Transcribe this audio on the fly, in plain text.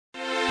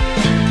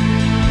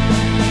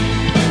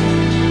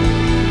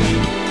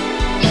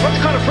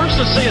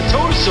to say a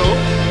told so.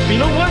 But you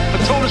know what?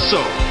 A told so.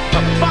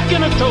 A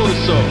fucking a told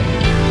so.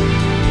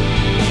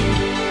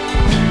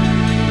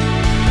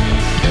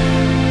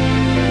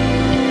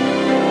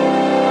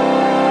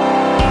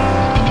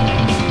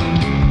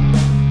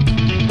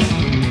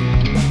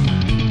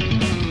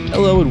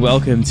 Hello and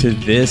welcome to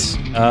this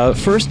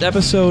first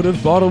episode of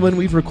Bottleman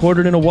we've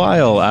recorded in a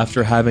while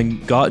after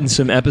having gotten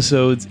some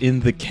episodes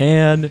in the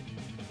can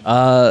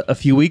a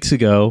few weeks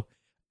ago.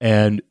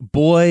 And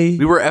boy...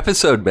 We were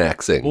episode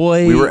maxing.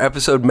 We were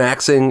episode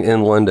maxing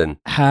in London.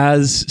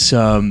 Has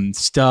some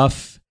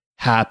stuff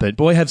happened.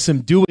 Boy, have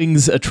some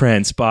doings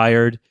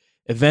transpired.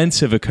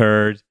 Events have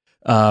occurred.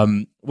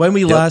 When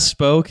we last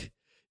spoke,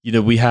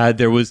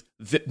 there was,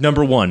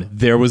 number one,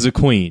 there was a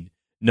queen.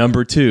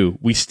 Number two,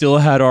 we still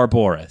had our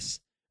Boris.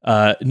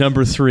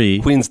 Number three...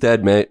 Queen's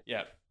dead, mate.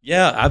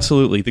 Yeah,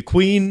 absolutely. The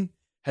queen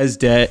is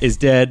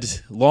dead.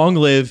 Long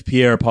live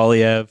Pierre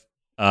Poilievre,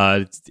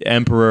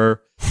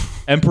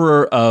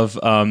 Emperor of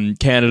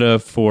Canada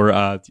for...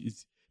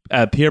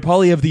 Pierre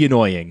Poilievre the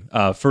Annoying,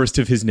 first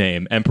of his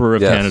name, Emperor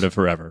of Canada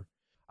forever.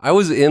 I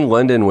was in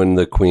London when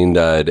the queen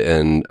died,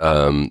 and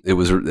it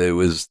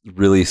was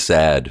really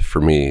sad for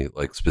me,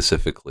 like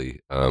specifically.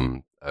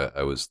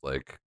 I was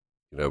like...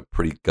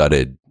 pretty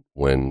gutted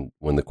when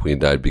the queen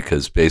died,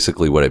 because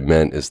basically what it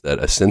meant is that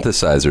a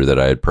synthesizer that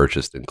I had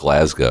purchased in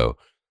Glasgow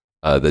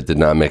that did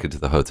not make it to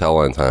the hotel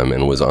on time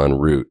and was en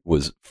route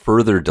was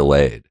further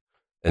delayed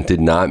and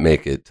did not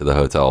make it to the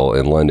hotel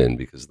in London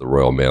because of the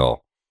Royal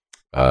Mail,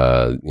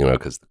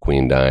 because the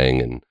queen dying,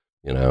 and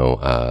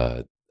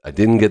I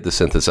didn't get the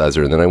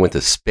synthesizer, and then I went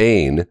to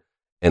Spain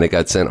and it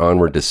got sent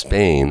onward to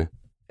Spain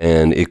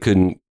and it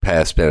couldn't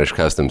pass Spanish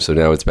customs, so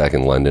now it's back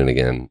in London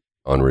again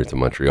en route to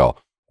Montreal.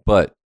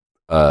 But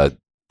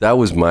that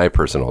was my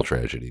personal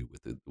tragedy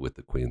with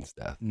the Queen's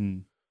death.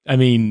 I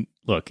mean,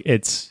 look,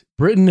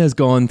 Britain has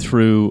gone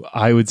through,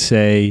 I would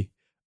say,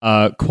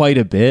 quite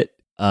a bit,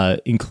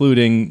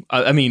 including.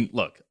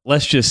 Look,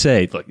 let's just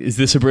say, is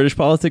this a British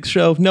politics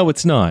show? No,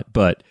 it's not.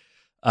 But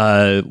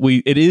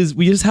we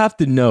just have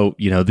to note,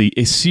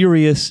 the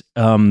serious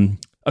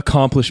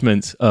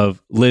accomplishments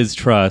of Liz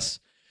Truss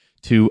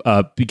to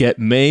get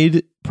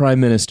made Prime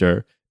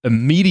Minister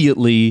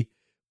immediately.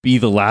 Be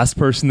the last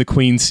person the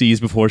Queen sees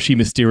before she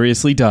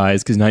mysteriously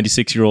dies, because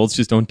 96-year-olds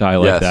just don't die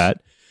like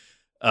that.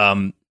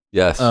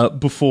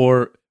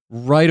 Before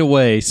right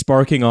away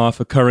sparking off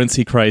a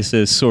currency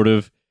crisis, sort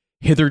of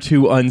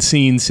hitherto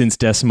unseen since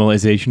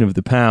decimalization of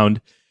the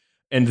pound,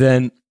 and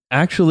then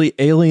actually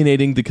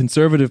alienating the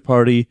Conservative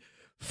Party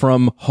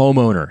from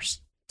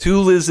homeowners. 2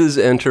 Liz's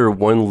enter,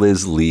 1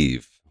 Liz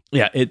leave.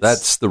 Yeah,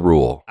 that's the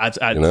rule.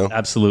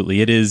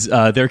 Absolutely, it is.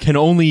 There can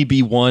only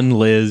be 1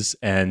 Liz,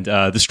 and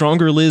the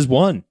stronger Liz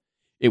won.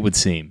 It would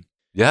seem.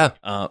 Yeah,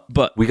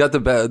 but we got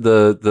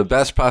the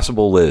best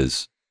possible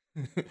Liz.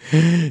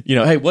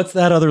 Hey, what's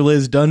that other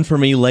Liz done for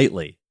me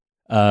lately?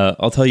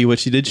 I'll tell you what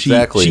she did.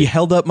 She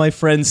held up my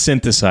friend's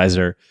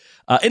synthesizer,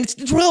 and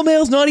Royal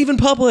Mail's not even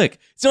public.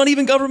 It's not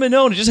even government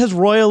owned. It just has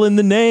Royal in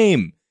the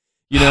name.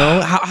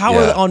 How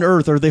on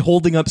earth are they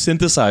holding up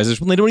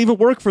synthesizers when they don't even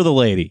work for the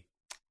lady?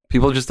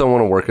 People just don't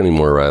want to work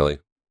anymore, Riley.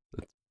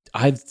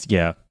 To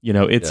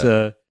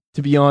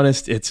be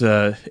honest, it's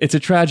a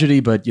tragedy,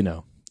 but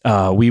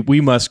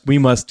we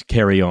must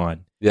carry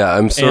on. Yeah,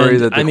 I'm sorry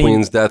that the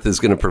Queen's death is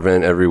going to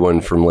prevent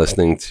everyone from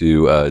listening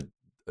to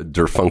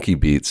Der-funky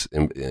beats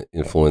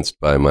influenced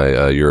by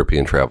my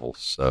European travels.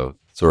 So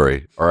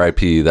sorry,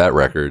 R.I.P. that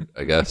record,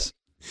 I guess.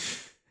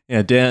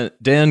 Yeah,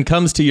 Dan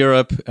comes to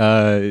Europe.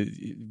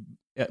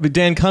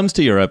 Dan comes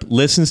to Europe,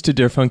 listens to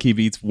Der-funky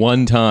beats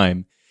one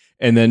time,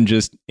 and then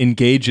just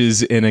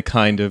engages in a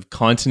kind of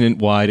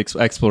continent-wide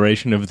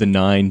exploration of the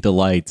 9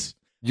 delights.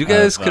 You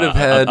guys could have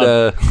had.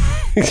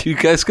 You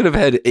guys could have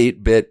had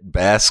 8-bit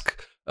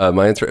Basque.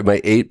 My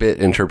 8-bit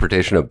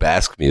interpretation of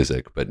Basque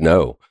music, but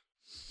no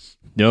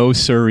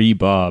sirree,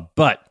 Bob.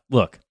 But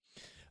look,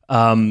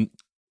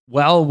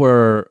 while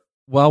we're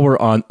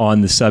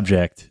on the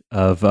subject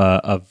of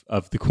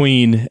the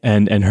Queen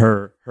and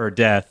her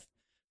death,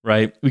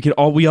 right?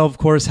 We all of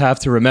course have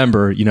to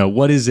remember.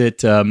 What is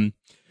it?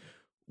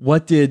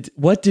 What did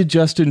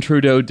Justin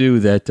Trudeau do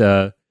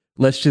that,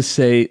 let's just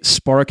say,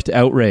 sparked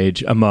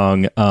outrage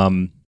among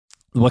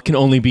what can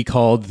only be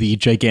called the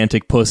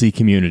gigantic pussy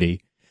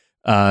community?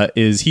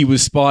 Is he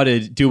was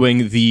spotted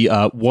doing the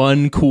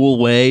one cool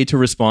way to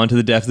respond to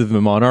the death of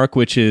the monarch,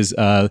 which is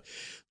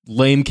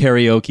lame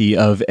karaoke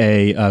of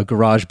a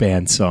garage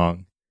band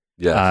song.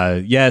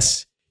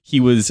 Yes, he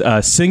was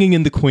singing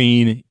in the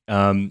Queen.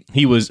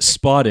 He was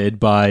spotted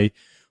by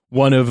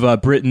one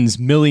of Britain's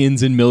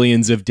millions and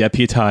millions of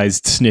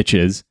deputized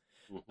snitches.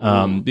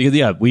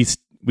 Because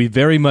we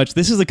very much,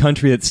 this is a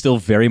country that still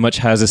very much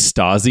has a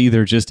Stasi.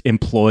 They're just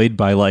employed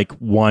by like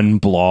one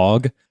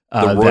blog.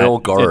 The Royal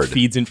Guard. That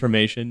feeds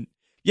information.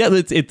 Yeah,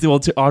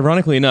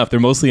 ironically enough, they're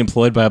mostly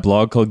employed by a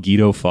blog called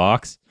Guido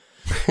Fawkes.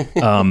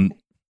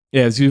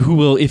 Who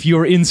will, if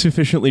you're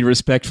insufficiently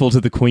respectful to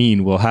the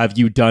Queen, will have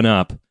you done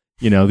up.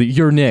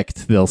 You're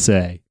nicked, they'll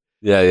say.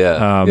 Yeah,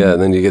 yeah, yeah.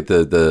 And then you get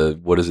the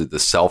what is it, the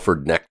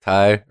Salford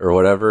necktie or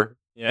whatever.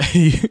 Yeah,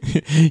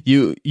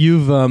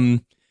 you've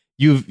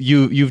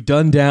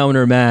done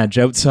Downer Madge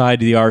outside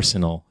the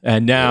Arsenal,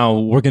 and now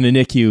we're gonna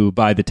nick you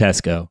by the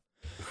Tesco.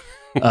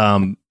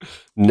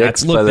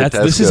 Next,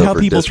 this is how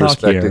people talk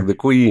here. The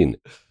Queen.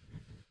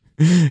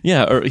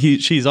 Yeah, or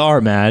she's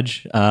our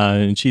Madge,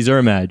 and she's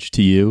our Madge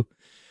to you.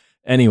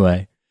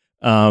 Anyway,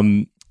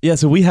 yeah.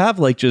 So we have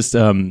like just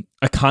a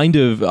kind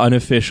of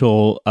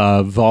unofficial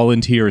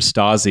volunteer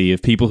Stasi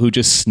of people who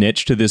just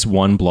snitch to this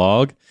one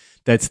blog.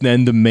 That's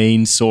then the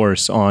main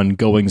source on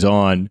goings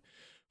on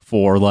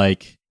for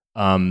like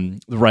the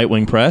right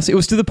wing press. It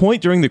was to the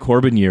point during the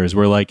Corbyn years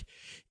where like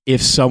if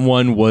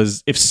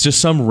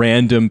just some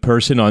random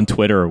person on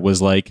Twitter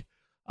was like,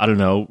 I don't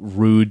know,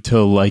 rude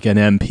to like an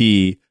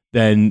MP,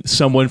 then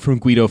someone from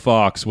Guido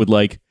Fawkes would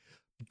like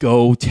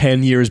go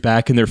 10 years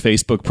back in their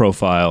Facebook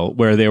profile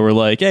where they were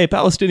like, hey,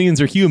 Palestinians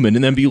are human,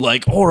 and then be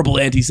like horrible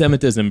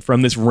anti-Semitism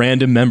from this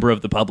random member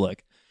of the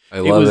public. I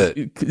love it.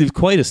 It was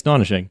quite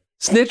astonishing.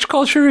 Snitch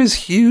culture is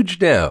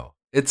huge now.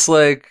 It's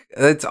like,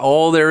 that's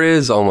all there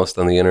is almost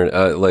on the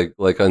internet,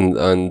 like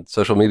on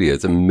social media.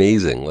 It's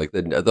amazing. Like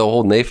the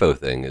whole NAFO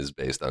thing is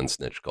based on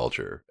snitch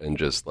culture and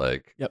just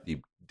like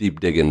deep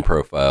digging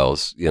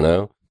profiles, you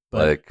know?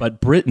 But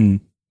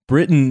Britain's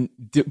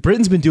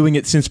been doing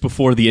it since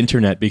before the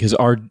internet, because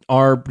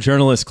our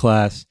journalist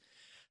class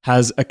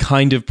has a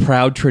kind of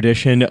proud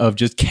tradition of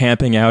just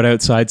camping out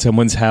outside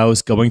someone's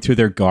house, going through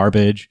their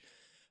garbage.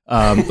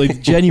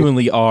 Like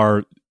genuinely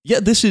are. Yeah,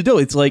 this is no.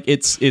 It's like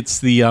it's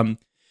the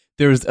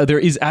there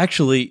is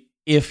actually,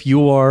 if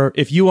you are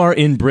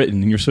in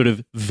Britain and you're sort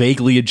of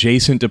vaguely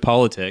adjacent to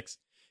politics,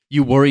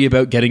 you worry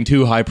about getting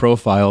too high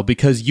profile,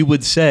 because you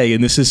would say,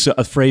 and this is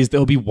a phrase that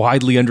will be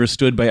widely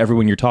understood by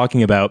everyone you're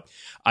talking about,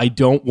 I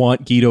don't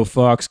want Guido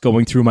Fawkes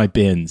going through my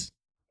bins.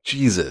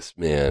 Jesus,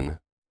 man.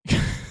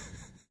 I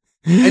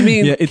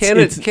mean, yeah,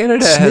 Canada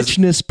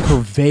snitchness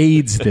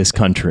pervades this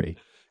country.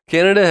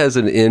 Canada has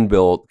an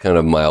inbuilt kind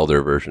of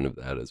milder version of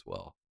that as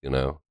well. You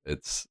know,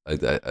 it's I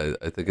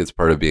think it's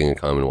part of being a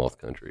Commonwealth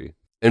country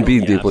and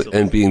being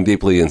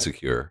deeply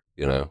insecure.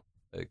 You know,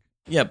 like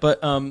yeah, but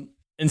and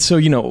so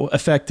you know,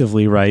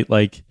 effectively, right?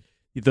 Like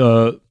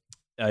Trudeau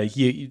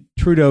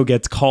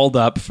gets called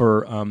up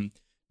for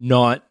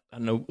not, I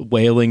don't know,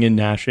 wailing and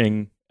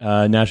gnashing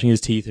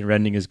his teeth and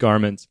rending his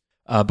garments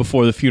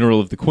before the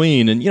funeral of the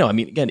Queen. And, you know, I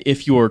mean, again,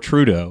 if you're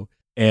Trudeau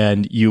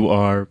and you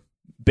are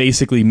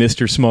basically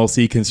Mr. Small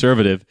C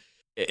conservative,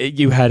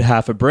 you had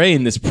half a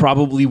brain, this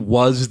probably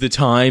was the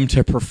time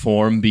to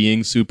perform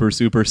being super,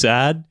 super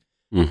sad,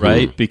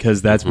 right?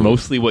 Because that's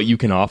mostly what you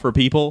can offer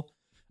people.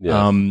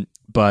 Yes.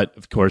 But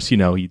of course, you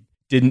know, he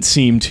didn't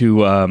seem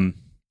to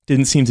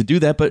do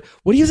that. But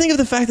what do you think of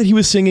the fact that he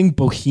was singing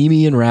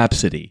Bohemian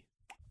Rhapsody?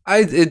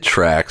 It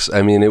tracks.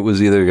 I mean, it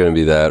was either going to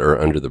be that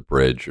or Under the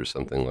Bridge or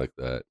something like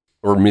that,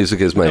 or Music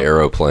Is My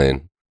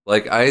Aeroplane.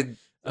 Like I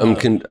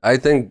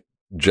think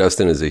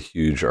Justin is a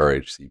huge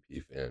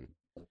RHCP fan.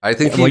 I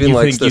think he even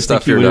likes the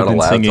stuff you're not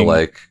allowed to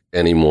like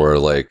anymore,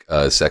 like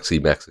Sexy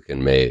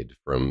Mexican Maid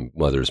from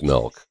Mother's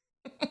Milk.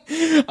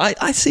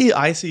 I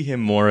see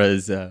him more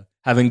as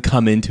having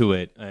come into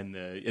it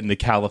in the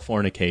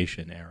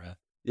Californication era.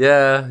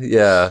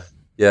 Yeah.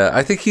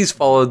 I think he's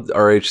followed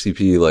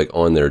RHCP like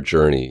on their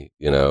journey,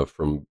 you know,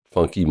 from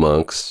Funky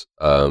Monks,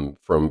 from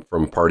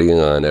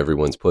partying on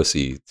everyone's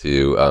pussy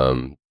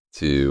to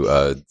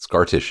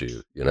scar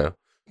tissue, you know.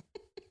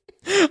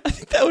 I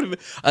think that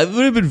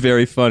would have been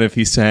very fun if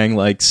he sang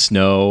like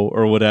Snow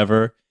or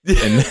whatever,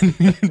 and then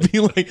it'd be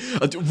like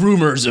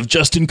rumors of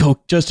Justin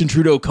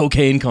Trudeau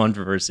cocaine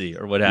controversy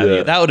or what have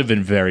you. That would have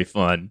been very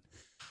fun.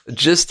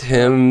 Just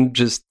him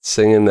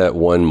singing that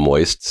one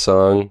Moist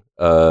song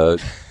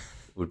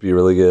would be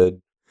really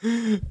good.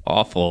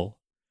 Awful.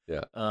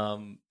 Yeah.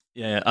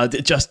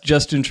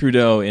 Justin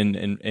Trudeau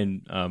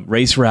in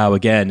Race Row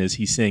again as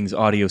he sings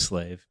Audio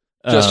Slave.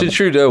 Justin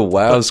Trudeau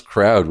wows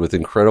crowd with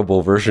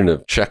incredible version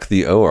of Check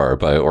the OR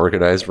by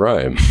Organized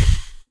Rhyme.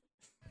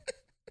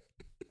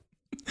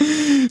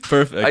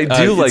 Perfect. I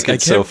do like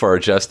it so far,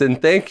 Justin.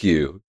 Thank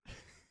you.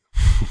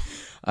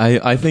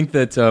 I think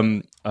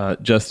that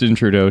Justin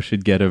Trudeau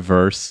should get a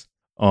verse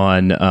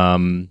on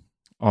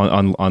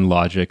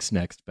Logic's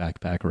next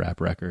backpack rap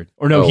record.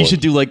 Or no, he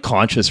should do like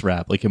conscious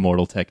rap, like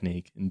Immortal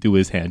Technique, and do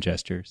his hand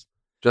gestures.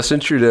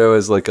 Justin Trudeau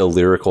as like a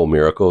lyrical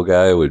miracle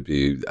guy would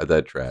be,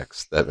 that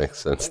tracks. That makes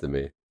sense to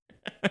me.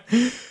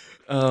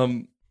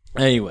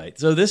 Anyway,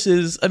 so this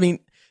is, I mean,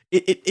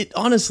 it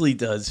honestly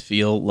does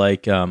feel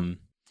like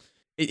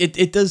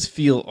it does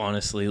feel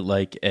honestly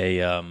like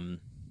a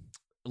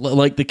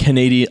like the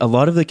Canadian, a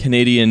lot of the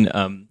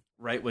Canadian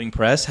right-wing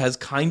press has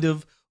kind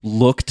of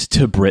looked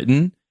to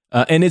Britain,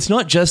 and it's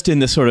not just in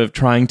the sort of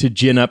trying to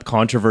gin up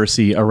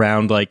controversy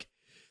around like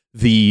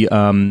the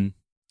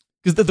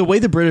because the way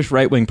the British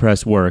right-wing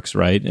press works,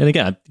 right? And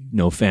again, I'm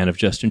no fan of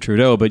Justin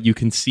Trudeau, but you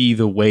can see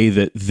the way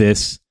that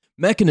this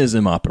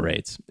mechanism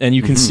operates. And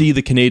you can see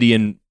the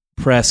Canadian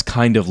press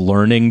kind of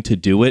learning to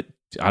do it,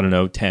 I don't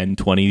know, 10,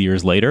 20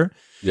 years later.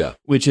 Yeah.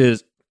 Which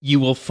is you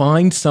will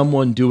find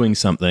someone doing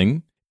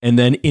something and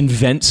then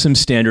invent some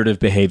standard of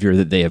behavior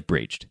that they have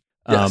breached.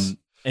 Yes.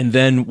 And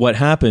then what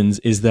happens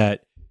is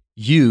that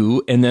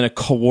you and then a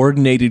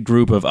coordinated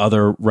group of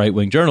other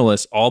right-wing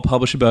journalists all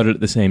publish about it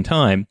at the same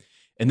time.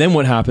 And then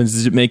what happens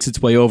is it makes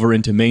its way over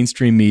into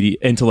mainstream media,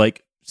 into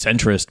like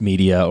centrist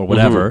media or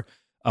whatever,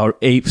 or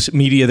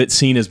media that's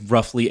seen as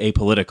roughly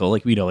apolitical.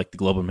 Like, we know, like the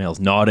Globe and Mail is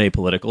not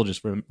apolitical.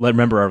 Just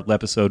remember our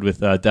episode with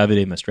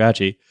Davide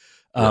Mastracci.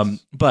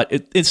 But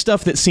it's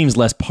stuff that seems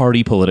less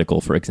party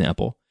political, for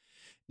example.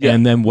 Yeah.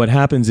 And then what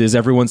happens is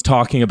everyone's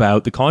talking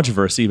about the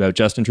controversy about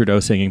Justin Trudeau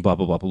singing blah,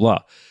 blah, blah, blah, blah.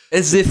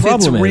 As if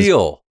it's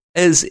real.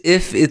 As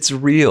if it's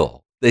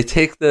real. They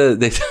take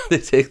they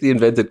take the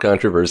invented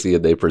controversy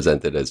and they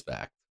present it as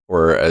fact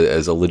or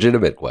as a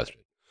legitimate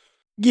question.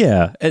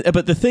 Yeah.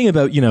 But the thing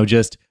about,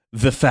 just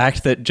the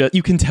fact that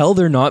you can tell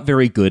they're not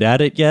very good at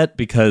it yet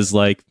because,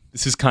 like,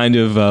 this is kind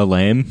of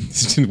lame,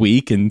 it's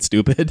weak and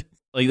stupid.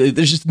 Like,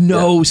 there's just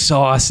no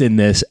sauce in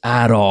this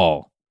at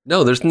all.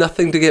 No, there's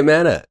nothing to get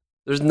mad at.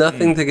 There's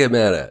nothing to get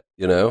mad at,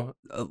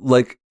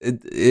 Like,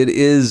 it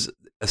is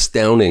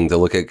astounding to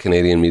look at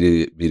Canadian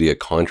media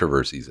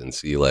controversies and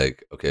see,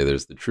 like, okay,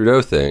 there's the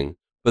Trudeau thing,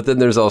 but then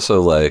there's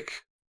also,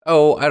 like,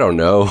 oh, I don't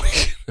know,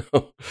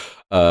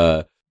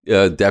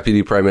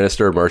 Deputy Prime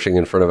Minister marching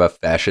in front of a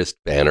fascist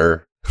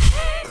banner.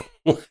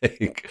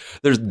 Like,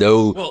 there's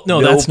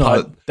that's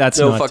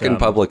no fucking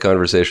public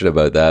conversation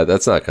about that.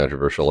 That's not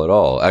controversial at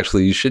all.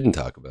 Actually, you shouldn't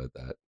talk about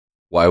that.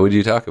 Why would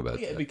you talk about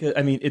that? Because,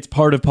 it's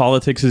part of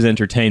politics as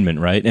entertainment,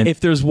 right? And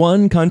if there's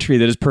one country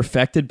that has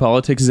perfected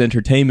politics as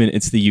entertainment,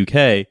 it's the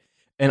UK.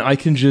 And I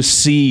can just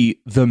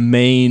see the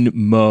main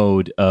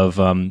mode of,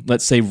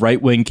 let's say,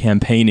 right-wing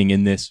campaigning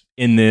in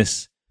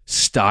this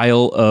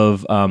style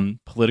of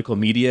political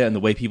media and the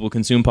way people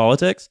consume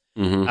politics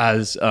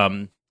as,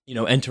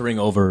 entering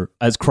over,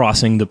 as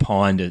crossing the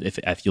pond,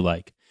 if you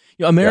like.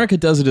 America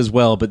does it as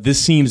well, but this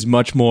seems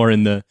much more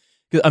in the...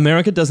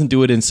 America doesn't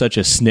do it in such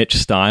a snitch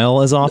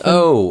style as often.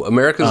 Oh,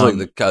 America's like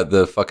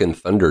the fucking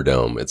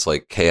Thunderdome. It's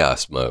like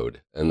chaos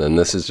mode. And then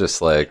this is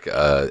just like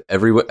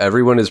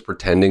everyone is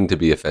pretending to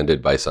be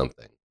offended by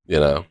something,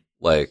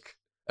 Like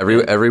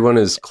everyone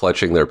is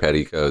clutching their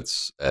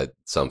petticoats at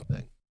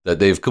something that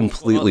they've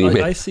completely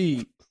made. I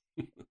see.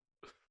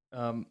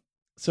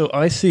 So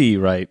I see,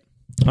 right?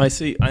 I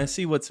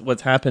see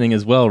what's happening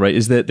as well, right?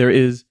 Is that there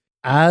is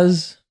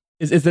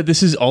that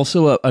this is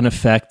also an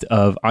effect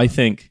of, I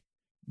think,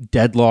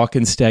 deadlock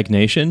and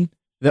stagnation,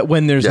 that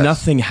when there's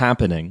nothing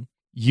happening,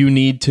 you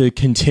need to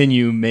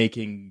continue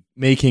making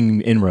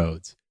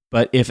inroads.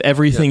 But if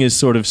everything is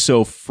sort of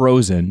so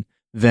frozen,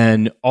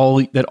 then all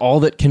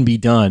that can be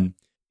done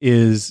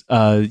is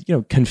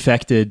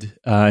confected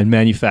and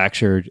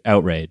manufactured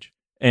outrage.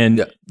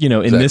 And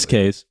in this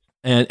case,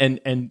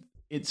 and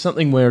it's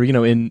something where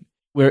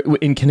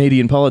in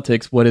Canadian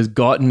politics, what has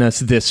gotten us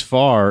this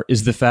far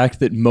is the fact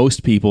that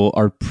most people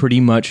are pretty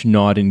much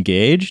not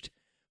engaged.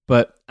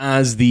 But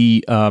as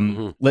the,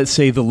 let's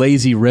say, the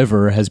lazy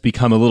river has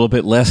become a little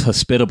bit less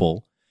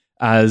hospitable,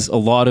 as a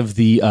lot of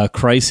the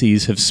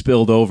crises have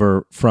spilled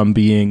over from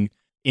being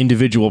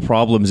individual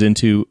problems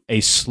into a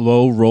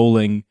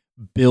slow-rolling,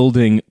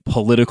 building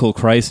political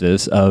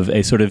crisis of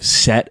a sort of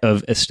set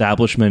of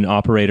establishment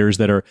operators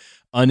that are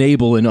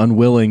unable and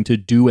unwilling to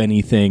do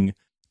anything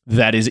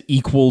that is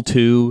equal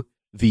to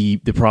the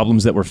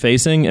problems that we're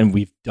facing. And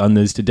we've done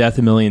this to death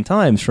a million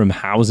times, from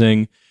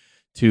housing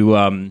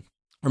to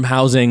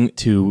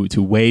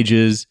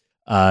wages,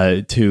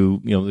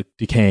 to the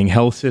decaying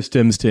health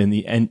systems, to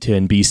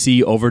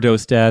NBC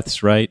overdose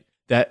deaths, right?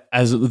 That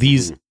as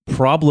these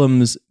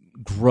problems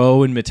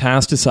grow and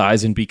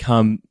metastasize and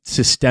become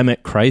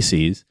systemic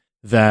crises,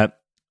 that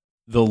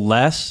the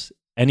less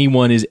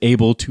anyone is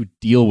able to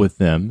deal with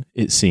them,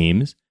 it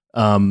seems,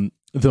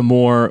 the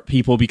more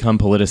people become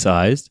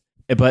politicized.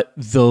 But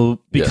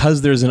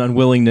because there's an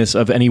unwillingness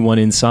of anyone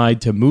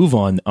inside to move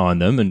on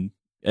them, and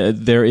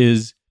there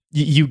is.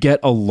 You get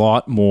a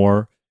lot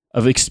more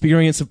of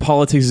experience of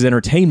politics as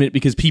entertainment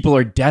because people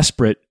are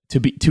desperate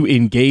to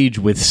engage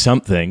with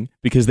something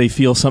because they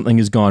feel something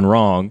has gone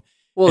wrong.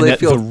 Well, and they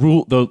feel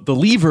the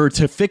lever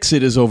to fix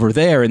it is over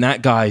there, and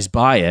that guy's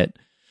by it.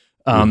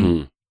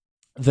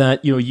 That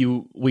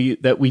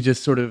we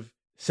just sort of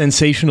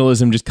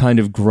sensationalism just kind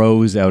of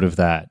grows out of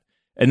that,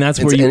 and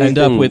that's where you end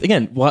up with,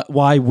 again,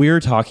 why we're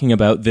talking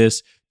about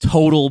this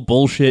total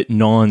bullshit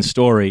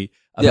non-story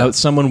about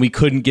someone we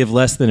couldn't give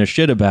less than a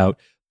shit about.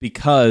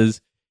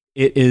 Because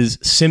it is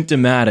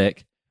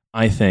symptomatic,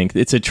 I think.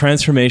 It's a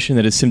transformation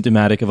that is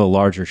symptomatic of a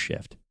larger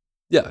shift.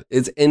 Yeah,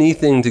 it's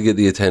anything to get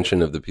the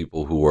attention of the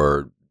people who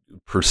are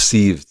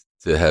perceived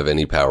to have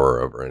any power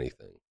over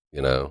anything,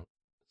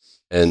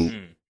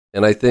 And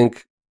I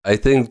think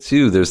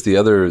too, there's the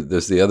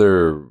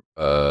other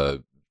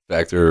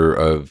factor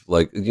of,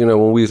 like,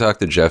 when we talked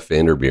to Jeff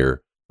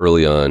Vandermeer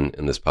early on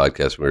in this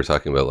podcast, we were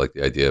talking about, like,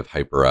 the idea of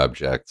hyper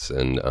objects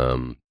and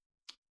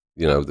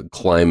the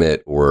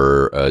climate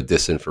or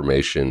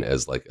disinformation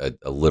as like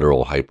a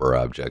literal hyper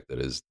object that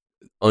is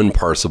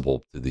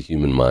unparsable to the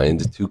human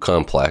mind, too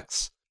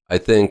complex. I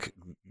think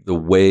the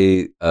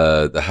way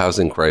the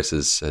housing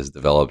crisis has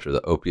developed, or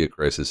the opiate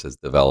crisis has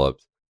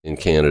developed in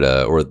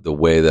Canada, or the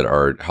way that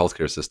our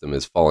healthcare system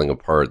is falling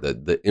apart,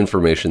 that the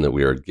information that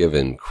we are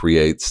given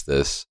creates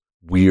this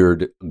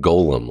weird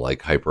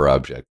golem-like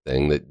hyperobject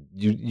thing that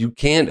you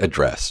can't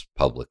address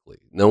publicly.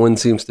 No one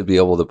seems to be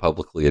able to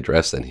publicly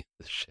address any of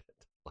this shit.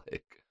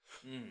 Like,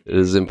 it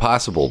is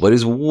impossible, but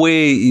it's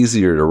way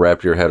easier to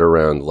wrap your head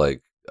around,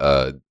 like,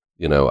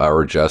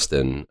 our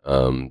Justin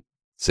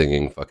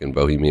singing fucking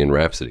Bohemian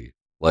Rhapsody.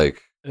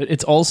 Like,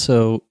 it's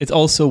also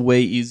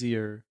way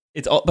easier.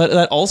 But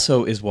that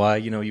also is why,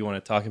 you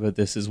want to talk about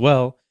this as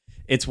well.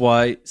 It's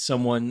why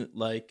someone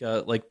like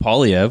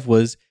Poilievre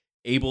was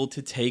able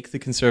to take the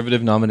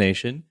conservative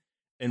nomination,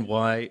 and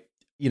why,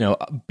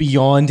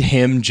 beyond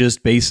him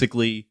just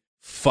basically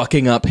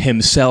fucking up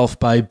himself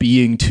by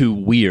being too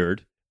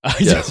weird.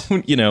 I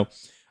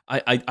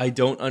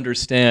don't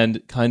understand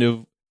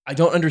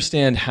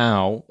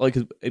how, like,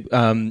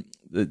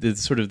 the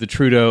sort of the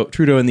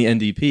Trudeau and the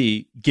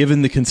NDP,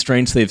 given the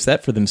constraints they've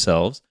set for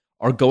themselves,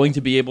 are going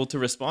to be able to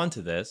respond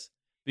to this,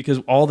 because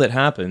all that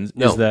happens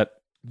is that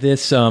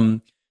this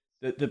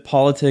the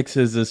politics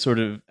is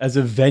as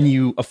a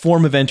venue, a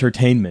form of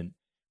entertainment,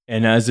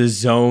 and as a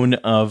zone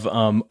of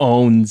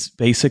owns,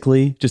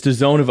 basically just a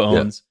zone of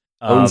owns,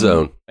 own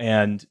zone,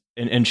 and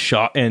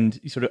shock,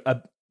 and sort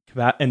of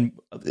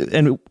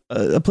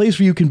a place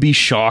where you can be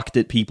shocked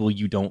at people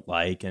you don't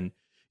like, and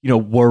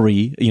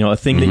worry, a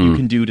thing that you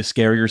can do to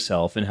scare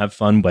yourself and have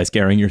fun by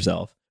scaring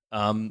yourself.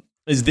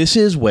 This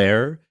is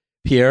where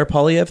Pierre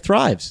Poilievre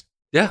thrives.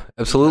 Yeah,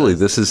 absolutely.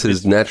 This is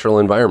his natural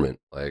environment.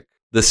 Like,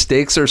 the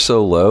stakes are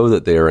so low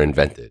that they are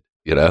invented,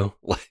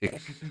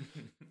 like.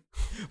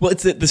 Well,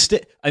 it's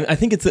that I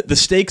think it's that the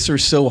stakes are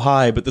so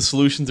high, but the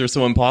solutions are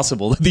so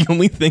impossible that the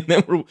only thing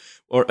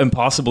or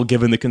impossible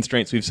given the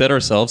constraints we've set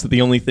ourselves, that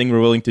the only thing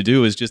we're willing to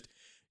do is just,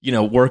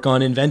 work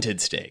on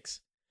invented stakes.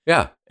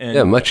 Yeah.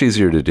 Much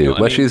easier to do.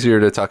 Easier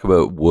to talk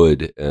about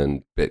wood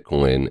and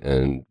Bitcoin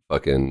and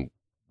fucking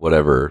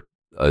whatever,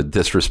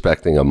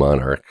 disrespecting a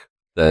monarch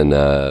than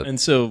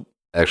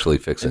actually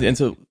fixing it.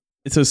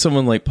 And so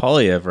someone like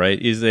Poilievre,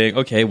 right, is saying,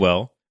 okay,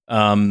 well,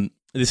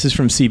 this is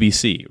from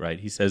CBC, right?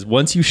 He says,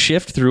 once you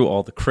shift through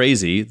all the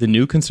crazy, the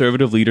new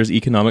conservative leader's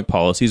economic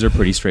policies are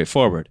pretty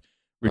straightforward.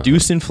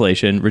 Reduce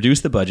inflation,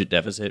 reduce the budget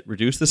deficit,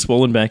 reduce the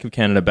swollen Bank of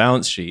Canada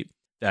balance sheet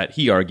that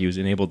he argues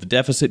enabled the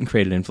deficit and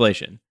created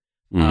inflation.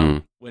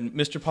 When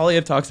Mr.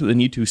 Poilievre talks about the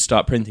need to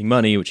stop printing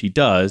money, which he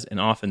does, and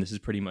often this is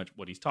pretty much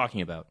what he's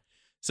talking about.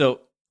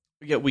 So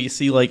we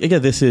see, like,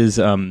 again, this is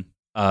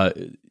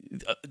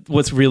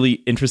what's really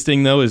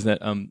interesting, though, is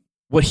that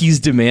what he's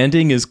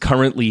demanding is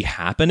currently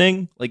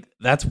happening. Like,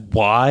 that's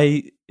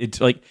why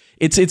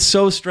it's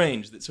so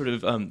strange that sort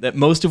of that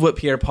most of what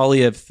Pierre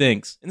Poilievre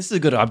thinks, and this is a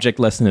good object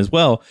lesson as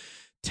well,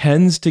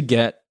 tends to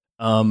get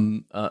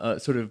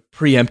sort of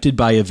preempted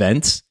by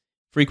events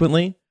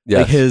frequently.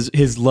 Yes. Like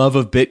his love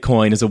of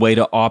Bitcoin as a way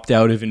to opt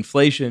out of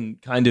inflation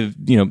kind of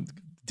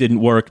didn't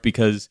work,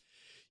 because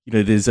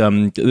there's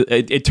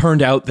it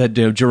turned out that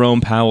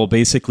Jerome Powell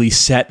basically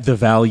set the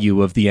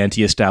value of the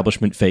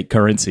anti-establishment fake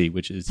currency,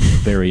 which is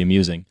very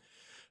amusing.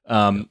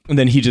 And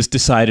then he just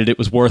decided it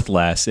was worth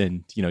less,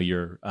 and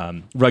your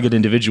rugged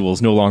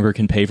individuals no longer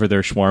can pay for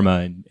their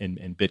shawarma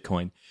and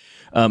Bitcoin.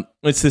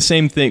 It's the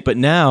same thing, but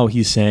now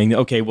he's saying,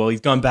 okay, well, he's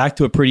gone back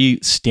to a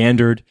pretty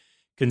standard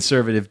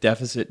conservative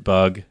deficit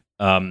bug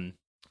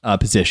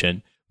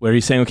position, where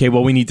he's saying, okay,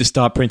 well, we need to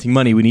stop printing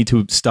money. We need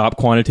to stop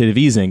quantitative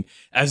easing,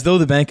 as though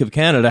the Bank of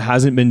Canada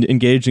hasn't been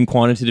engaged in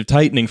quantitative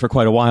tightening for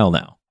quite a while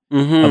now,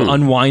 of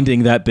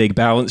unwinding that big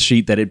balance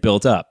sheet that it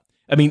built up.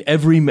 I mean,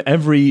 every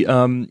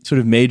sort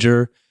of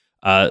major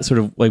sort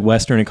of like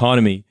Western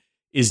economy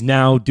is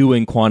now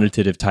doing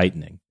quantitative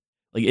tightening.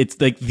 Like, it's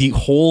like the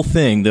whole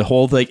thing, the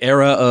whole like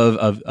era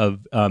of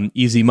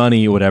easy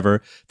money or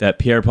whatever that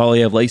Pierre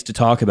Poilievre likes to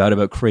talk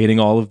about creating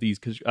all of these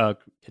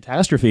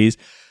catastrophes,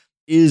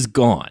 is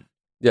gone.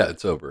 Yeah,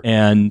 it's over.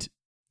 And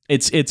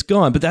it's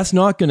gone, but that's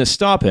not going to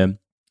stop him,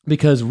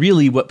 because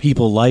really what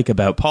people like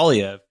about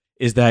Poilievre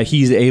is that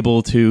he's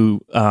able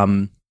to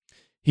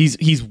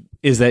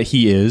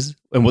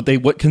and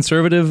what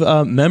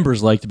conservative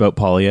members liked about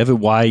Poilievre,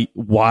 and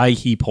why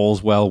he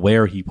polls well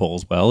where he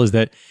polls well, is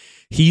that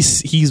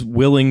he's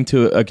willing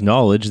to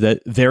acknowledge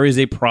that there is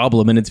a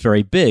problem and it's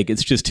very big.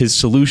 It's just his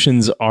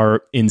solutions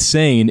are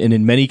insane, and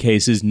in many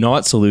cases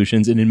not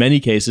solutions, and in many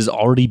cases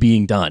already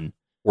being done.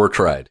 Or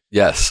tried.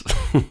 Yes.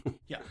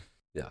 Yeah.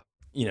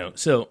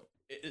 So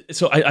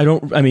I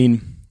don't. I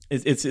mean,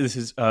 this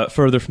is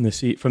further from the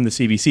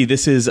CBC.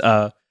 This is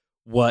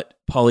what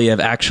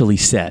Poilievre actually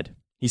said.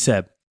 He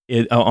said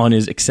on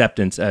his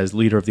acceptance as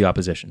leader of the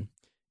opposition: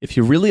 if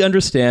you really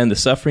understand the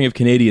suffering of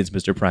Canadians,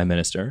 Mr. Prime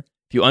Minister,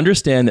 if you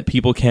understand that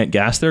people can't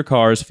gas their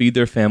cars, feed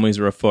their families,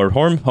 or afford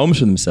homes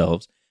for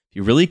themselves, if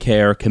you really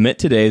care, commit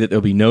today that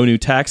there'll be no new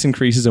tax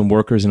increases on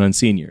workers and on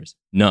seniors.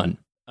 None.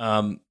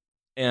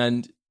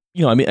 And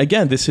I mean,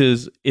 again,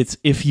 it's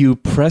if you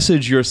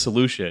presage your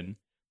solution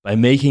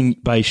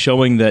by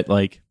showing that,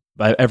 like,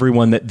 by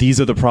everyone, that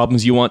these are the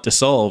problems you want to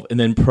solve, and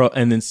then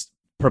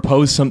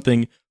propose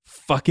something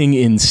fucking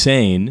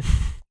insane,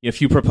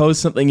 if you propose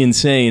something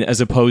insane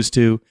as opposed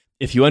to,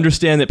 if you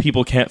understand that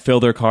people can't fill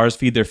their cars,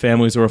 feed their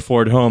families, or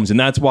afford homes, and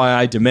that's why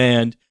I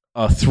demand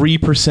a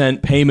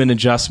 3% payment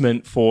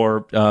adjustment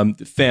for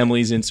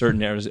families in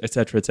certain areas, et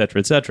cetera, et cetera,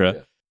 et cetera.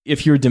 Yeah.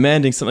 If you're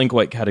demanding something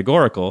quite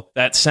categorical,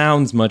 that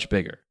sounds much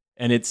bigger.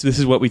 And this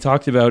is what we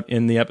talked about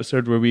in the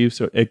episode where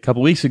a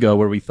couple weeks ago,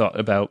 where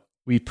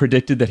we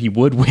predicted that he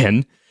would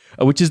win,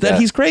 which is that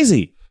he's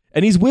crazy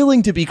and he's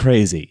willing to be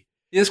crazy.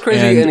 He is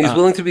crazy, and he's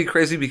willing to be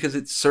crazy because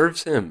it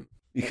serves him.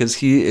 Because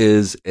he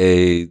is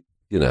a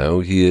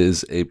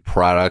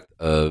product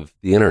of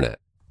the internet,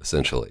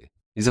 essentially.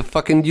 He's a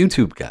fucking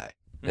YouTube guy.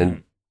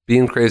 And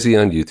being crazy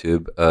on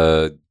YouTube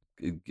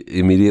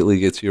immediately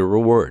gets you a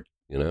reward,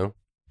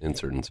 in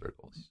certain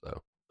circles.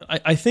 So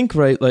I think,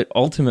 right, like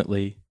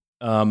ultimately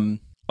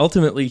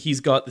he's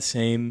got the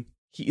same.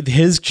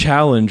 His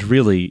challenge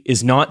really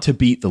is not to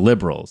beat the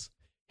liberals.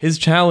 His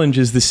challenge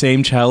is the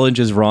same challenge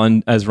as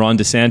Ron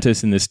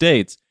DeSantis in the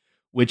States,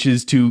 which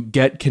is to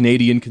get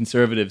Canadian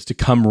conservatives to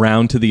come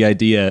round to the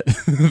idea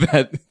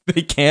that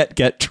they can't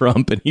get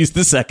Trump and he's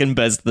the second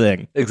best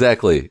thing.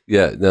 Exactly.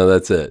 Yeah. No,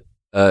 that's it.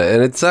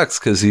 And it sucks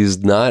because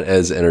he's not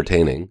as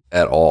entertaining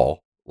at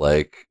all.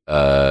 Like,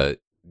 I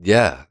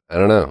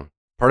don't know.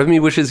 Part of me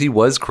wishes he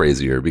was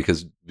crazier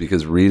because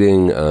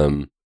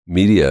reading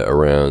media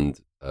around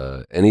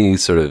any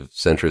sort of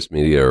centrist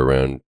media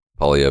around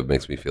Poilievre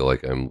makes me feel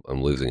like I'm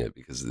losing it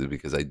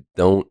because I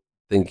don't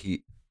think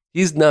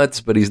he's nuts,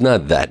 but he's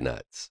not that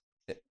nuts,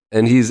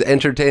 and he's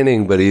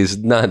entertaining, but he's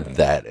not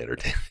that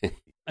entertaining.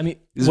 I mean,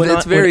 when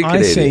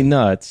I say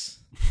nuts.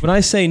 When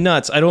I say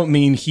nuts, I don't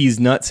mean he's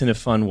nuts in a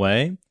fun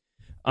way.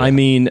 I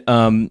mean,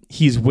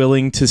 he's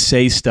willing to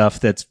say stuff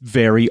that's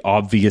very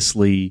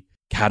obviously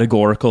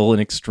categorical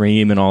and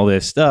extreme and all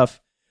this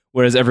stuff,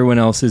 whereas everyone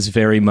else is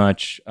very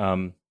much,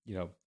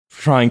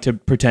 trying to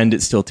pretend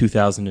it's still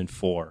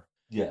 2004.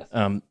 Yes.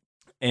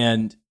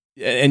 And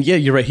yeah,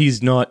 you're right.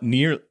 He's not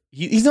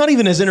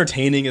even as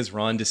entertaining as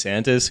Ron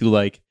DeSantis, who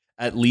like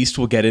at least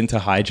will get into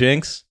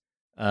hijinks.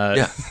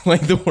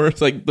 Like the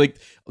worst, like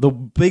the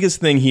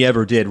biggest thing he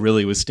ever did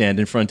really was stand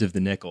in front of the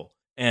nickel.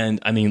 And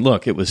I mean,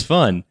 look, it was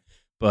fun,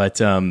 but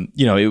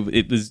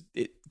it was.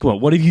 Well,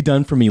 what have you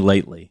done for me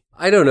lately?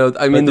 I don't know.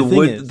 I mean,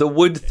 the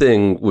wood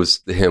thing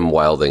was him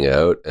wilding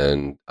out,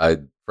 and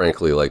I'd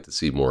frankly like to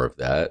see more of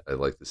that. I'd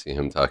like to see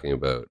him talking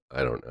about,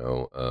 I don't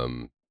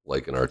know,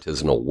 like an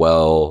artisanal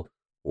well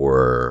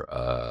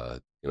or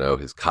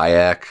his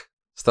kayak,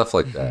 stuff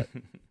like that.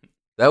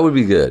 That would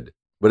be good.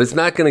 But it's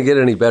not going to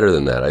get any better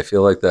than that. I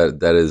feel like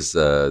that is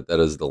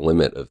the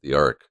limit of the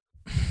arc.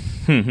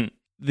 But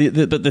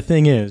the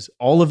thing is,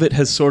 all of it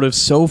has sort of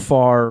so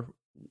far.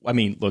 I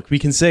mean, look, we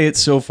can say it's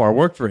so far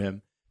worked for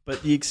him,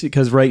 but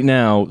because right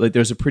now, like,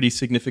 there's a pretty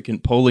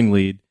significant polling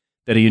lead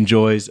that he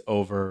enjoys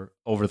over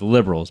the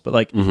liberals. But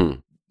like,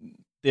 the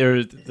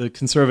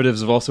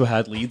conservatives have also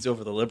had leads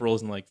over the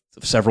liberals, and like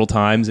several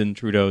times in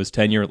Trudeau's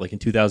tenure, like in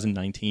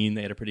 2019,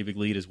 they had a pretty big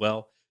lead as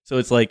well. So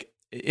it's like.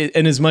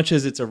 And as much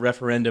as it's a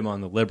referendum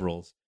on the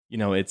liberals,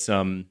 it's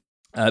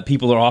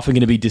people are often going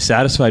to be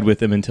dissatisfied with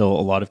them until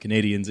a lot of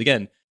Canadians,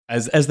 again,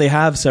 as they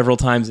have several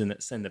times in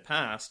the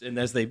past, and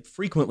as they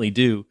frequently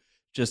do,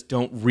 just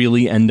don't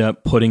really end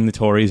up putting the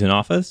Tories in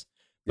office.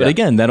 But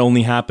again, that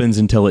only happens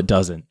until it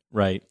doesn't,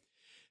 right?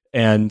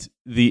 And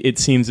it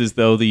seems as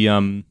though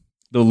the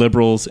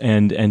Liberals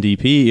and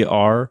NDP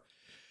are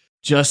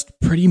just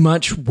pretty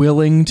much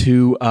willing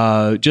to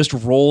just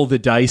roll the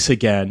dice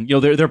again.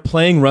 They're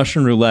playing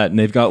Russian roulette, and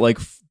they've got like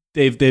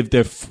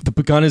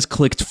the gun is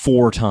clicked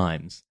 4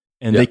 times,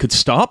 and they could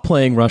stop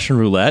playing Russian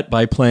roulette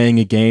by playing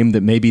a game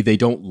that maybe they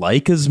don't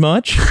like as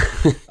much.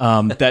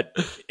 That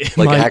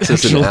like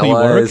Axis and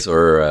Allies,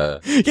 work. Or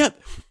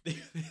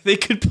they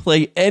could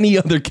play any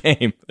other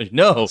game.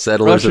 No,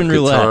 Settlers Russian of Catan.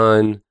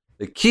 roulette.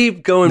 They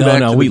keep going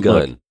back to the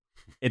gun. Look,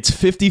 it's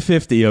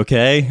 50-50,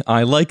 okay?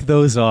 I like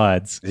those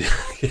odds.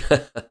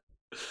 Yeah.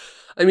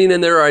 I mean,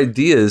 and there are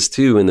ideas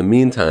too in the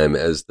meantime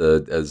as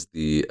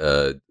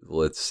the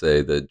let's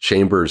say the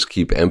chambers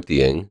keep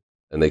emptying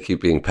and they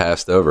keep being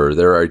passed over.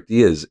 There are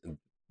ideas.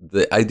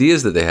 The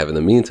ideas that they have in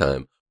the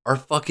meantime are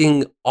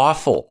fucking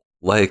awful.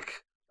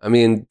 Like, I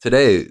mean,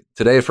 today,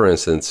 for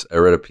instance, I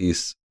read a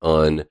piece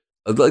on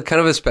kind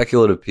of a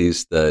speculative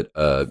piece that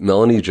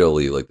Melanie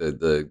Joly, like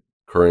the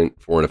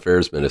current foreign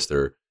affairs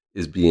minister,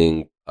 is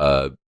being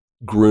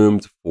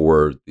groomed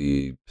for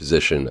the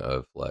position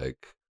of like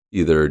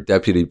either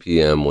deputy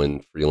PM when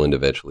Freeland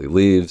eventually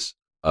leaves,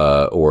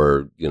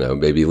 or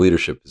maybe big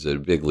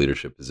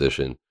leadership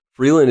position.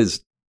 Freeland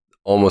is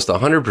almost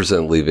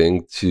 100%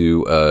 leaving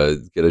to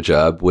get a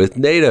job with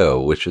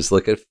NATO, which is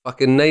like a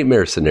fucking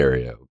nightmare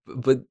scenario.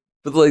 But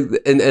like,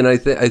 and I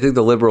think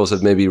the Liberals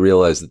have maybe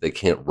realized that they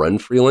can't run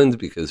Freeland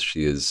because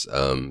she is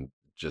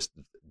just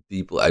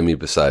deeply. I mean,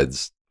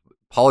 besides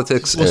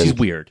politics, she's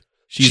weird.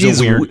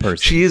 She's a weird person.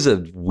 She is a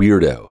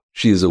weirdo.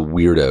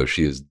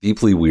 She is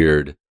deeply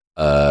weird.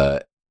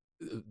 Her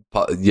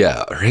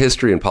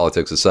history and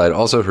politics aside,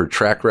 also her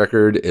track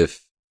record.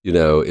 If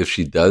if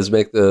she does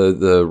make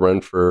the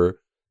run for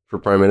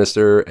prime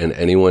minister, and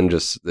anyone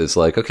just is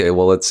like, okay,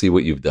 well, let's see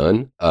what you've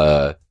done.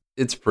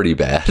 It's pretty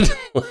bad.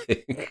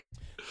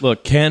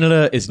 Look,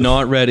 Canada is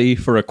not ready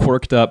for a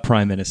quirked up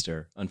prime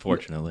minister,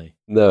 unfortunately.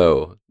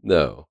 No,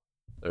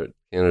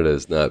 Canada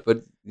is not.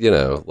 But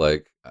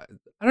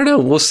I don't know.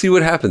 We'll see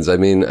what happens. I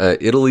mean,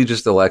 Italy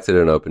just elected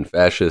an open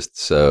fascist,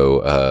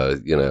 so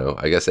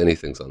I guess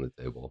anything's on the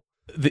table.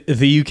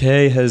 The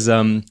UK has,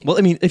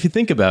 if you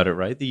think about it,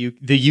 right,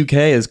 the UK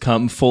has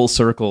come full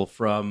circle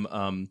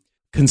from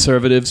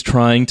conservatives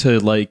trying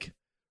to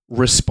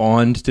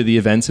respond to the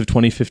events of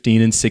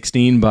 2015 and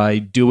 16 by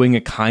doing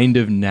a kind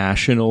of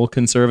national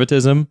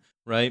conservatism,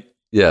 right?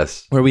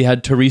 Yes. Where we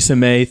had Theresa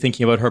May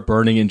thinking about her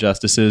burning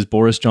injustices,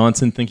 Boris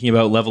Johnson thinking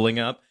about leveling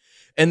up.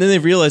 And then they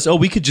realized,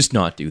 we could just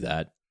not do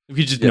that. We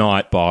could just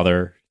not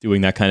bother doing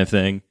that kind of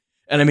thing.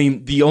 And I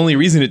mean, the only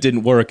reason it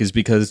didn't work is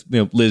because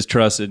Liz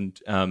Truss and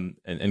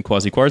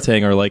Kwasi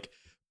Kwarteng are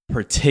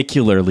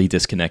particularly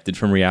disconnected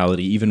from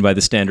reality, even by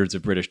the standards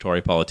of British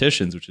Tory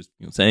politicians, which is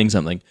saying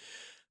something.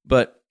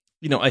 But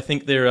I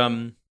think they're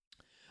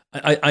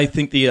I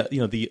think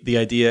the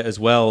idea as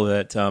well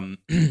that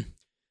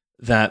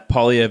that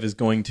Poilievre is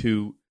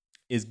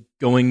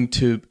going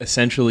to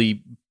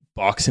essentially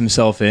box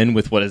himself in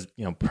with what is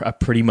a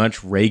pretty much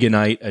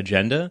Reaganite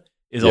agenda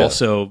is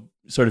also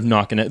sort of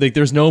not going to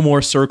there's no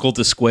more circle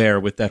to square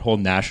with that whole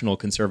national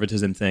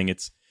conservatism thing.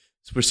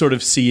 We're sort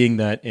of seeing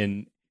that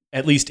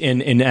at least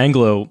in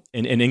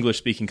English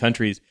speaking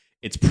countries,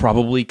 it's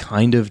probably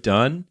kind of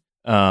done.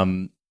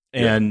 And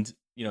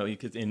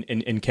because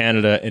in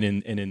Canada and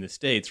in the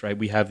States, right,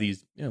 we have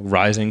these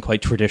rising,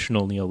 quite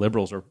traditional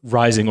neoliberals, or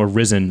rising or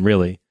risen,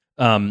 really.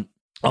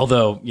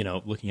 Although,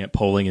 looking at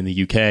polling in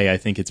the UK, I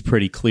think it's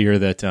pretty clear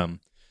that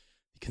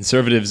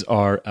conservatives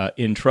are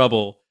in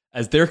trouble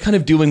as they're kind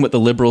of doing what the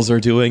liberals are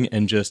doing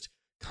and just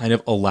kind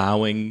of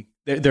allowing.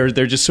 They're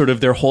just sort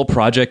of, their whole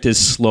project is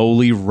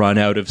slowly run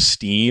out of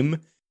steam,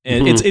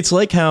 and it's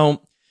like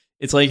how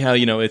if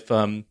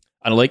Henry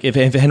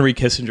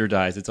Kissinger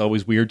dies, it's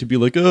always weird to be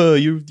like, oh,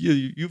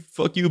 you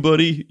fuck you,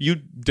 buddy. You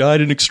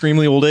died in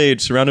extremely old age,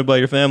 surrounded by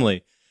your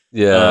family.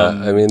 Yeah,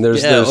 I mean,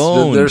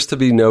 there's to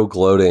be no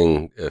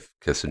gloating if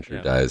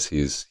Kissinger dies.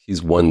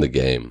 He's won the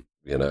game,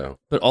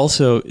 But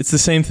also, it's the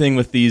same thing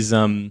with these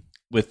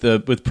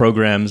with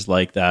programs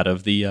like that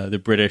of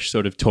the British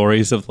sort of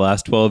Tories of the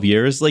last 12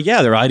 years.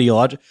 They're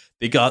ideological.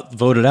 They got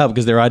voted out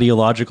because their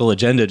ideological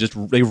agenda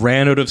they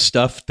ran out of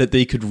stuff that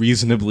they could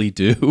reasonably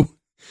do.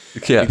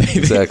 Yeah,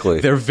 exactly.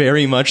 They're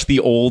very much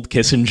the old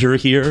Kissinger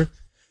here,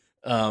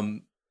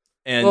 and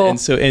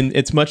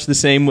it's much the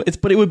same.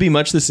 But it would be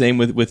much the same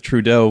with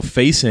Trudeau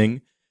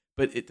facing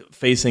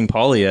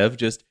Poilievre.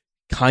 Just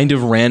kind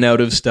of ran out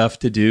of stuff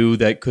to do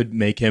that could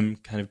make him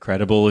kind of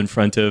credible in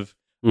front of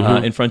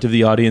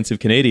the audience of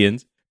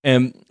Canadians.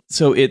 And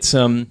so it's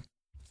and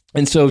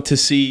so to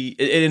see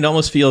it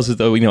almost feels as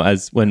though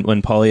as when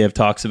Poilievre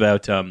talks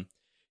about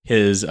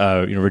his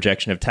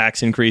rejection of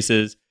tax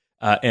increases.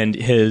 And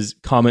his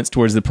comments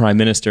towards the prime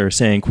minister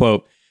saying,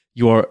 quote,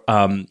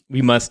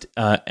 we must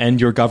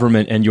end your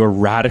government and your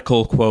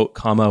radical, quote,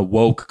 comma,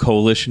 woke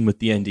coalition with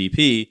the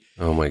NDP.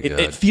 Oh my God.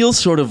 It feels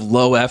sort of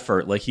low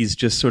effort, like he's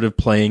just sort of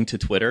playing to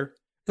Twitter,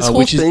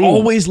 which is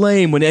always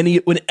lame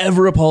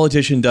whenever a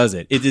politician does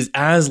it. It is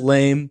as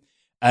lame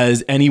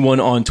as anyone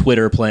on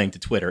Twitter playing to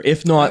Twitter,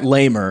 if not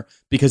lamer,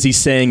 because he's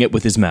saying it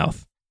with his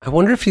mouth. I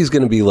wonder if he's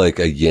going to be like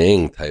a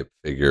Yang type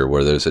figure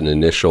where there's an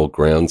initial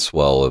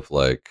groundswell of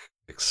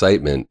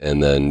excitement,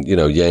 and then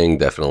Yang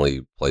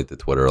definitely played to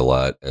Twitter a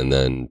lot and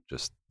then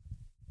just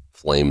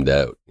flamed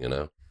out.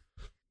 Well,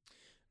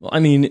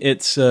 I mean,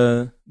 it's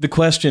the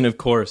question, of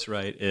course,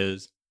 right,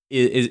 is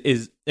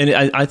and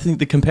I think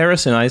the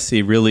comparison I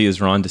see really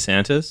is Ron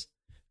DeSantis,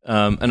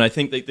 and I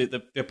think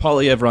the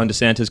Poilievre Ron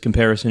DeSantis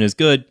comparison is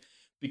good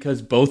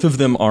because both of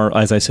them are,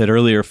 as I said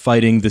earlier,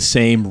 fighting the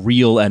same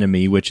real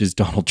enemy, which is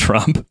Donald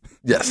Trump.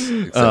 Yes,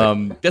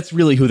 exactly. That's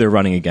really who they're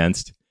running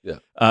against. Yeah,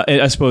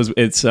 I suppose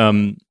it's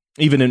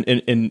even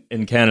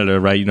in Canada,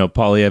 right?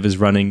 Poilievre is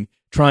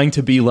trying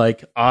to be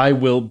like, I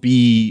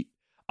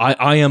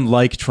am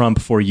like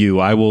Trump for you.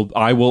 I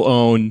will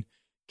own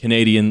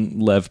Canadian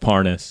Lev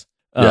Parnas.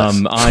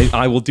 Yes.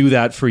 I will do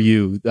that for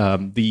you.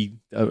 The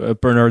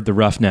Bernard the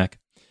Roughneck.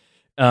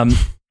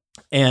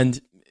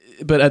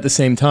 But at the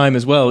same time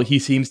as well, he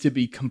seems to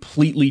be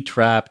completely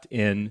trapped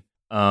in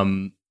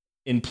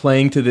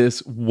playing to this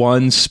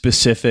one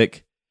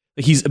specific.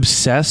 He's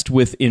obsessed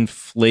with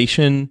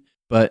inflation,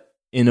 but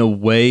in a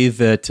way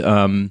that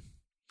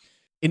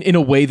in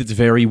a way that's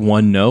very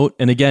one note,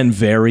 and again,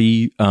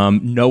 very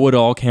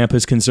know-it-all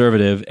campus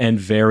conservative, and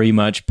very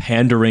much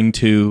pandering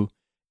to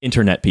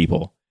internet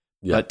people.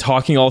 Yeah.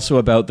 Talking also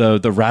about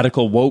the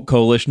radical woke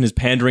coalition is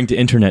pandering to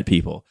internet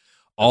people.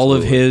 All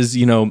of his,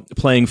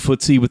 playing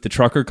footsie with the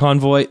trucker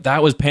convoy,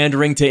 that was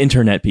pandering to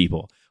internet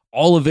people.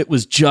 All of it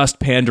was just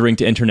pandering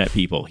to internet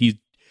people. He's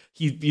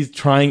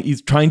trying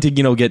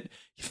to get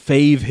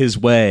fave his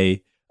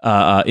way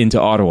into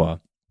Ottawa.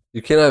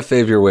 You cannot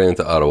fave your way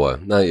into Ottawa,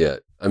 not yet.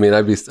 I mean,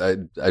 I'd be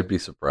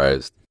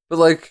surprised. But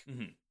like,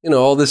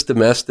 all this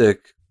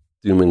domestic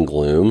doom and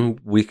gloom,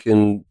 we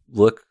can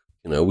look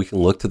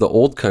to the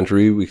old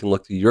country, we can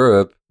look to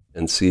Europe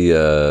and see,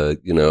 a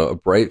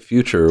bright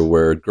future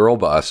where girl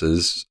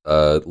bosses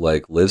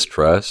like Liz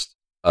Truss,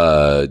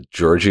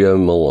 Giorgia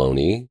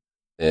Meloni,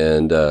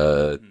 and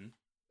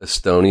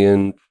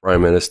Estonian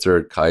Prime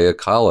Minister Kaja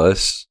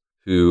Kallas,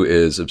 who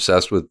is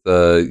obsessed with,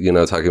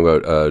 talking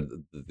about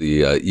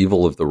the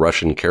evil of the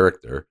Russian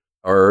character,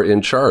 are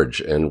in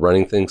charge and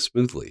running things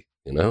smoothly.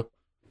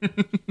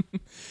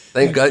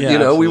 Thank God.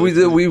 Yeah,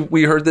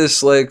 we heard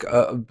this like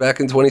back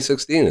in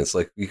 2016. It's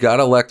like, you got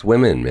to elect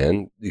women,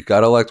 man. You got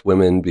to elect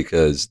women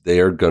because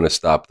they are going to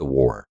stop the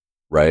war,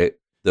 right?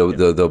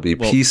 There'll be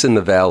peace in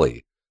the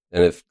valley,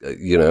 and if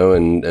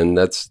and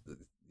that's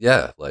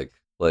like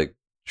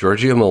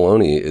Giorgia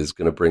Meloni is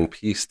going to bring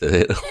peace to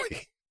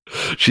Italy.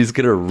 She's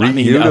going to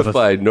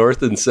reunify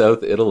North and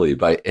South Italy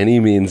by any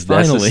means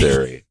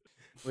necessary.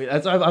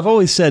 I've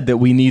always said that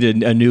we need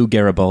a new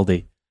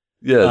Garibaldi.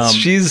 Yes,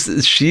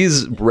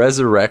 she's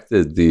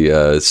resurrected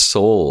the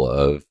soul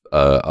of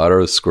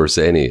Otto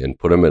Skorzeny and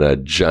put him in a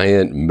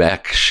giant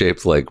mech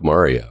shaped like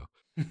Mario.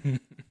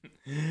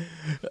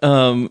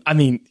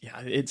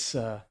 It's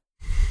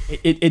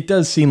it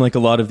does seem like a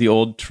lot of the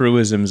old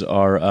truisms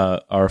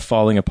are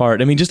falling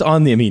apart. I mean, just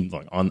on the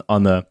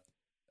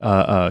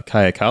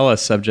Kaja Kallas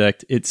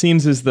subject, it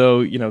seems as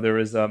though there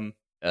is a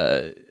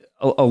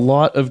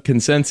lot of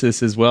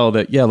consensus as well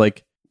that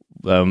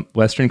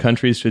Western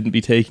countries shouldn't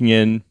be taking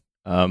in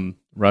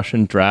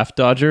Russian draft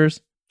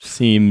dodgers.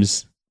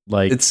 Seems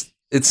like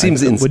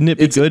wouldn't it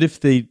be good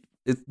if they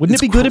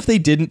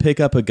didn't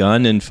pick up a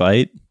gun and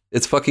fight?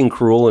 It's fucking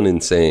cruel and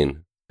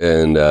insane.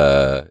 And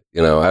I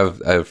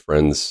have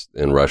friends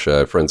in Russia. I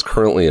have friends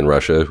currently in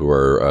Russia who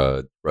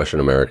are Russian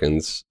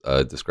Americans,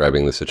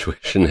 describing the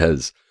situation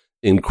as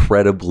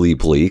incredibly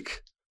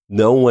bleak.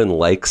 No one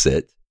likes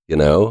it.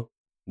 No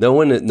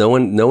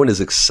one is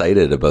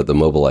excited about the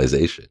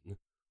mobilization.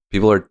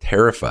 People are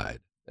terrified,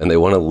 and they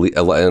want to leave,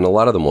 and a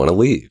lot of them want to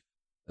leave,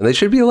 and they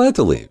should be allowed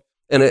to leave.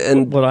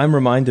 And what I'm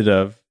reminded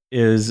of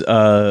is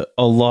a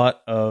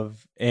lot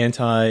of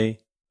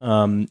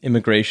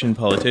anti-immigration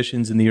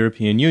politicians in the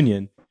European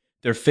Union.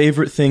 Their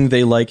favorite thing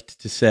they liked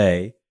to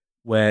say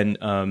when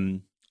a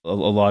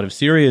lot of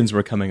Syrians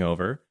were coming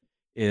over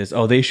is,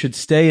 "Oh, they should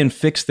stay and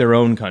fix their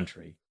own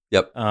country."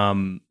 Yep.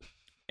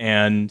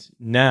 And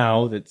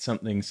now that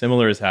something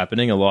similar is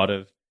happening, a lot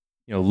of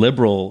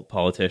liberal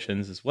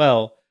politicians as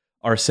well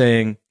are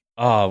saying,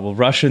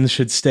 Russians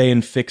should stay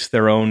and fix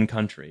their own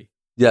country.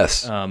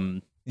 Yes.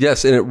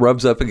 Yes, and it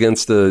rubs up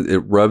against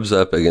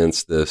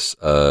this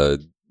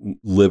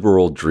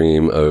liberal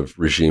dream of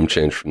regime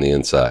change from the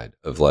inside,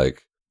 of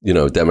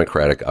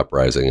democratic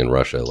uprising in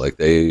Russia.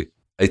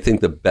 I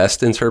think the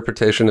best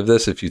interpretation of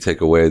this, if you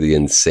take away the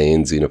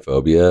insane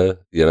xenophobia,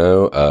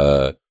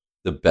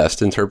 the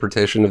best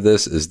interpretation of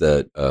this is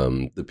that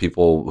the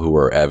people who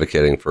are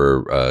advocating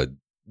for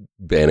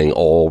banning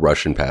all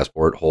Russian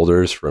passport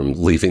holders from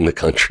leaving the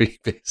country,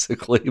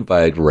 basically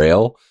by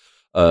rail,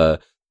 the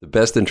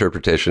best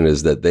interpretation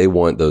is that they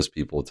want those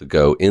people to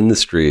go in the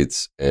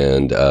streets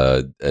and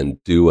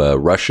do a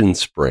Russian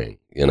Spring,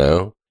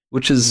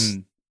 which is.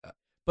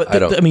 But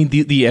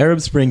the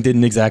Arab Spring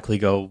didn't exactly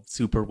go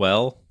super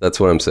well. That's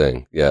what I'm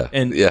saying. Yeah,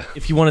 and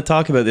if you want to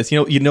talk about this,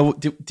 do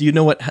you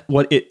know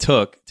what it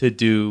took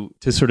to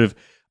sort of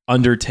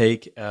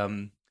undertake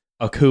a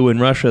coup in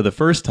Russia the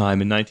first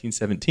time in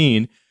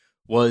 1917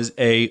 was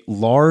a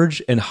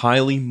large and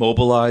highly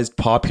mobilized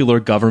popular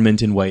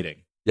government in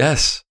waiting.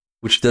 Yes,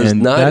 which does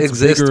not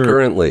exist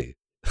currently.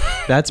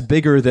 That's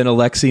bigger than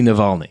Alexei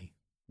Navalny.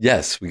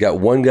 Yes, we got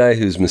one guy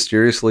who's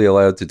mysteriously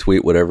allowed to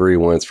tweet whatever he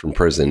wants from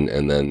prison,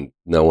 and then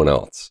no one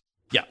else.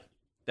 Yeah,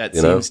 that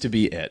seems to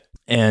be it.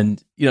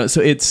 And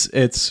so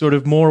it's sort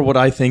of more what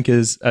I think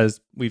is, as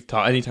we've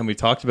anytime we've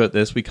talked about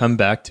this, we come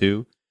back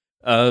to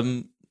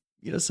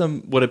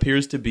some what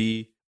appears to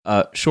be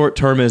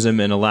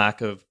short-termism and a lack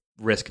of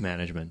risk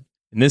management.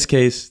 In this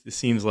case, this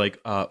seems like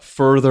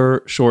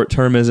further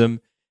short-termism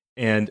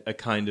and a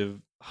kind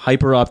of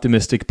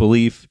hyper-optimistic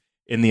belief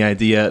in the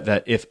idea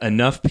that if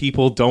enough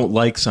people don't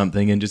like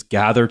something and just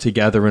gather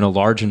together in a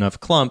large enough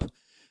clump,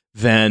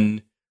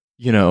 then,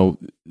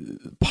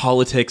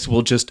 politics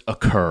will just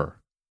occur.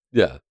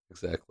 Yeah,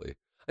 exactly.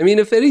 I mean,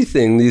 if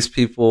anything, these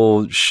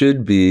people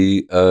should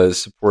be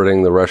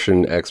supporting the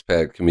Russian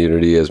expat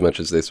community as much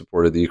as they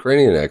supported the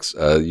Ukrainian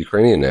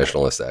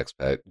nationalist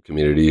expat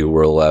community, who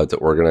were allowed to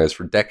organize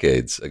for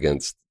decades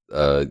against,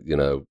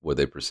 what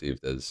they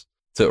perceived as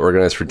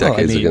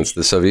against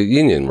the Soviet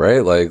Union,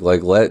 right?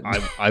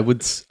 I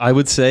would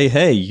say,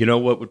 hey,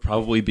 what would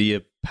probably be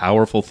a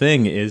powerful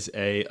thing is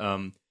a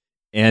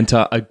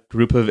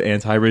group of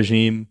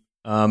anti-regime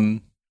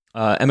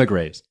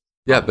emigres.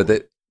 Yeah, but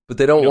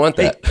they don't want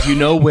that. Do you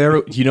know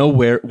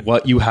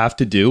what you have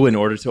to do in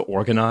order to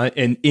organize,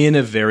 and in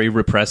a very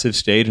repressive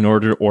state, in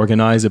order to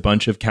organize a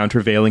bunch of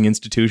countervailing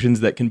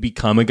institutions that can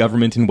become a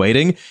government in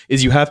waiting,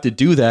 is you have to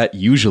do that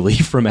usually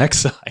from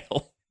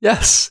exile.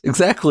 Yes,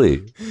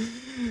 exactly.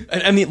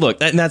 I mean, look,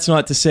 that's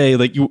not to say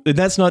like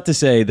that's not to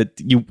say that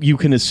you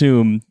can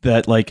assume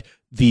that like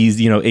these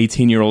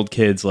 18-year-old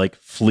kids like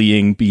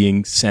fleeing,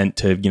 being sent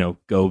to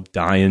go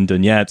die in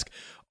Donetsk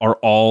are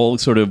all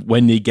sort of,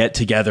 when they get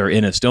together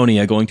in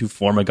Estonia, going to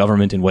form a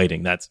government in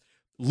waiting. That's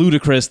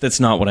ludicrous. That's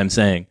not what I'm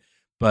saying.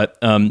 But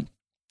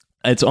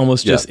it's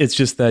almost it's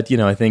just that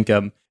I think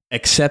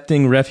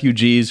accepting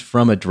refugees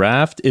from a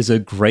draft is a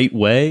great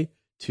way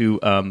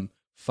to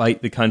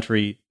fight the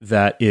country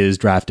that is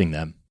drafting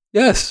them.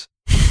 Yes.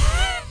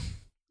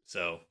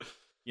 So,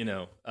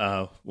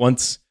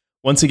 once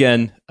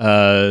again,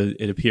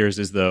 it appears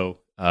as though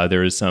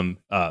there is some,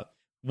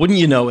 wouldn't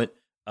you know it,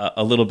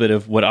 a little bit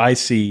of what I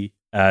see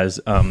as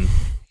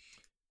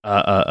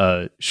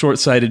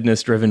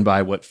short-sightedness driven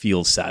by what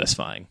feels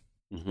satisfying.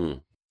 Mm-hmm.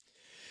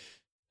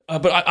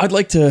 But I'd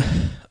like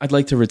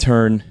to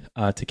return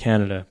to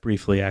Canada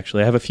briefly.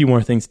 Actually, I have a few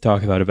more things to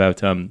talk about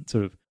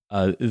sort of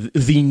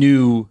the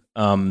new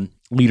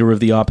leader of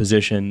the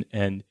opposition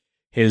and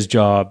his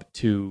job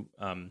to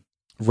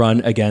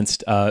run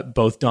against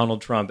both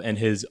Donald Trump and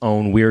his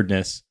own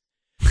weirdness,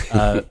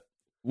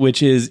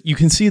 which is, you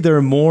can see there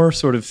are more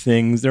sort of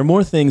things. There are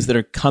more things that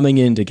are coming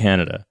into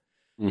Canada,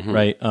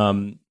 right?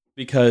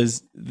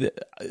 Because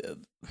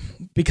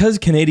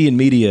Canadian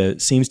media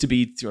seems to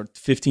be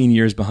 15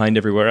 years behind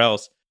everywhere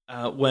else.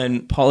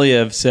 When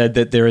Poilievre said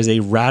that there is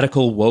a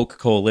radical woke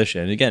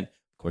coalition, and again,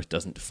 of course,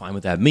 doesn't define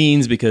what that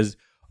means, because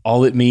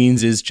all it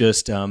means is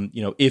just,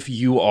 if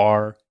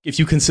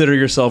you consider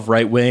yourself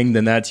right wing,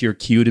 then that's your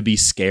cue to be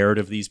scared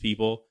of these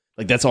people.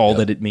 Like, that's all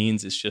that it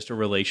means. It's just a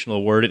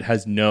relational word. It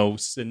has no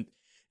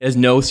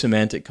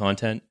semantic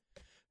content.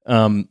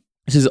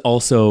 This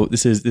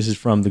is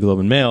from the Globe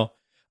and Mail.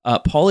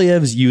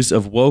 Poilievre's use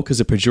of woke as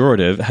a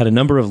pejorative had a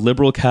number of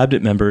Liberal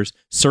cabinet members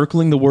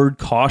circling the word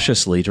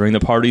cautiously during the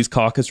party's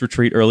caucus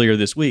retreat earlier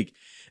this week.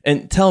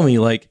 And tell me,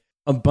 like,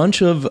 a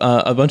bunch of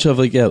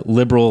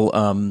Liberal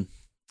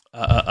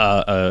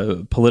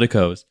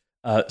politicos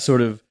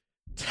sort of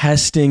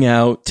testing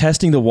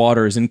the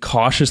waters and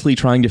cautiously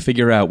trying to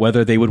figure out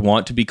whether they would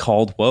want to be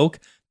called woke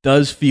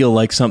does feel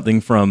like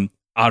something from,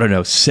 I don't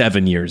know,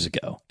 7 years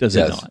ago. Does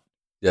it not?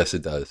 Yes,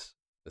 it does.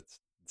 It's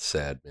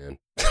sad, man.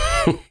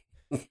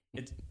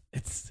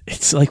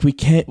 It's like we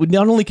can't.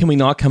 Not only can we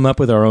not come up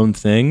with our own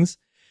things,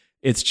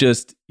 it's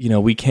just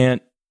we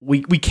can't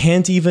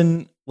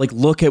even like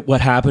look at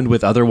what happened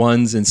with other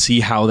ones and see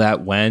how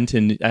that went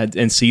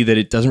and see that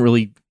it doesn't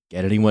really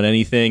get anyone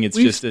anything. It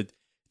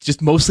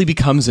just mostly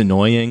becomes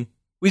annoying.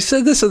 We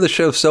said this on the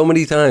show so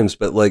many times,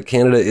 but like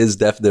Canada is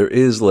there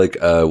is like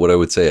what I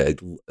would say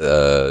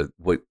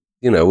what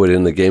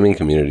in the gaming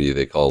community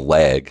they call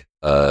lag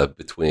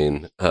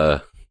between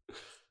our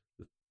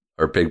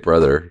big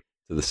brother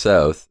to the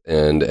south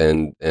and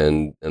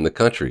the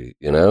country,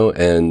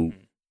 and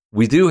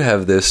we do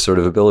have this sort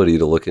of ability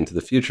to look into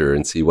the future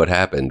and see what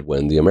happened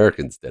when the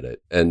Americans did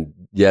it, and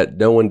yet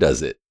no one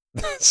does it.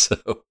 So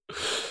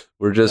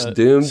we're just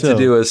doomed to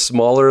do a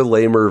smaller,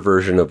 lamer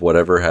version of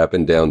whatever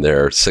happened down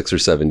there 6 or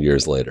 7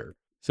 years later.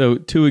 So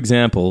 2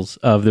 examples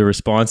of the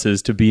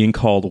responses to being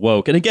called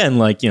woke, and again,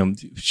 like,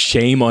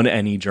 shame on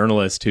any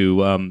journalist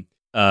who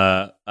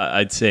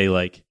I'd say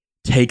like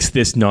takes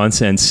this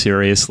nonsense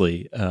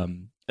seriously.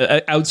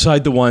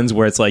 Outside the ones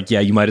where it's like,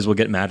 you might as well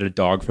get mad at a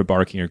dog for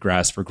barking or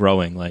grass for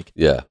growing. Like,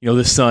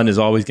 the sun is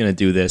always going to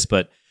do this.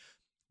 But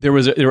there were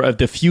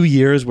a few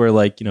years where,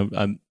 like,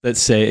 let's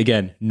say,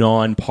 again,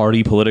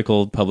 non-party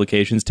political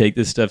publications take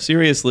this stuff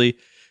seriously,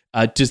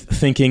 just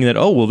thinking that,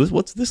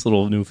 what's this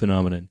little new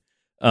phenomenon?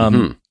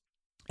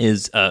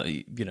 Is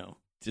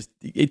just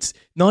it's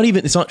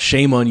not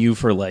shame on you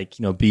for, like,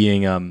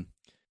 being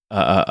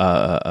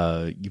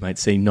you might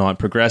say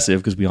non-progressive,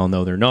 because we all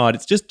know they're not.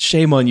 It's just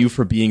shame on you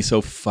for being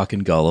so fucking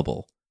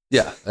gullible.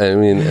 Yeah, I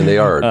mean, and they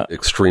are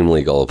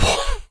extremely gullible.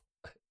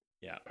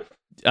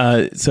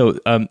 So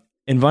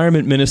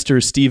Environment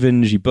Minister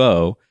Stephen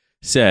Gibault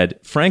said,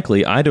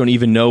 "Frankly, I don't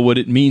even know what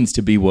it means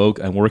to be woke.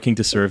 I'm working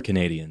to serve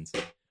Canadians."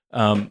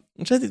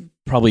 Which I think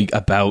probably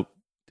about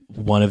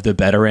one of the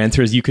better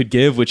answers you could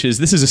give, which is,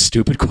 this is a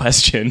stupid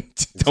question.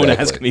 Don't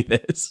ask me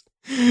this.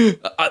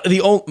 The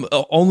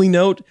only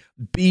note,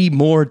 be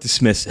more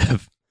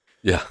dismissive.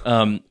 Yeah.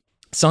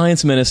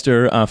 Science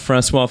Minister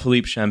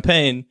Francois-Philippe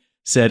Champagne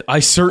said, "I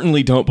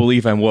certainly don't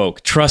believe I'm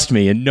woke. Trust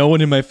me, and no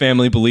one in my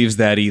family believes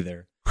that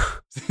either."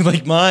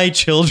 Like, my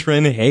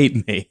children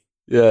hate me.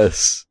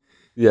 Yes.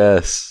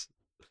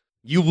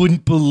 You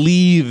wouldn't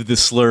believe the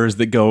slurs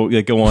that go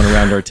on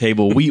around our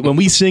table. When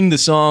we sing the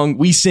song,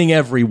 we sing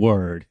every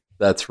word.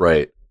 That's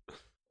right.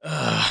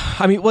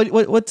 I mean,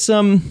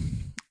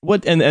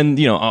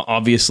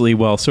 obviously,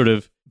 while sort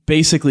of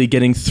basically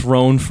getting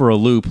thrown for a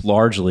loop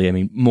largely, I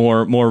mean,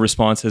 more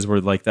responses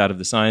were like that of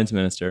the science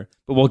minister.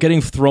 But while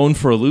getting thrown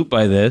for a loop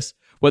by this,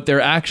 what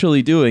they're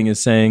actually doing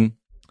is saying,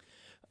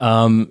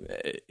 saying,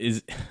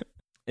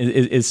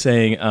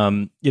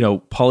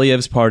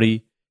 Poilievre's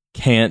party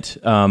can't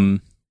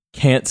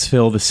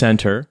fill the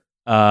center,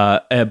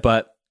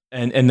 but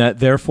that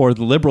therefore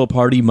the Liberal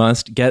Party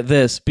must, get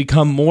this,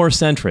 become more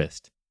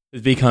centrist.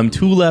 has become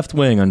too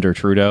left-wing under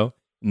Trudeau.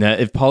 And that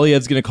if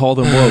Poilievre's going to call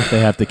them woke, they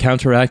have to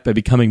counteract by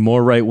becoming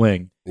more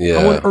right-wing.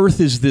 Yeah. How on earth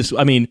is this?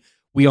 I mean,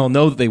 we all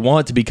know that they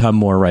want to become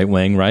more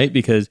right-wing, right?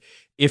 Because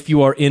if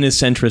you are in a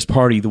centrist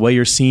party, the way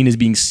you're seen as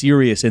being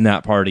serious in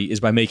that party is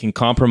by making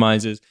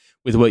compromises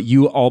with what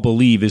you all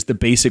believe is the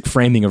basic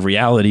framing of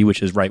reality,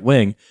 which is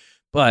right-wing.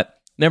 But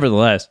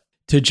nevertheless,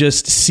 to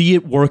just see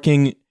it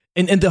working,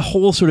 and the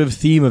whole sort of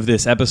theme of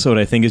this episode,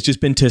 I think, has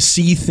just been to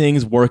see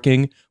things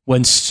working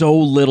when so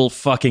little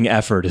fucking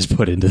effort is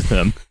put into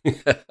them.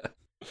 Yeah.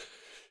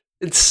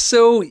 It's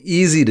so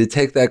easy to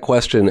take that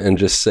question and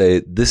just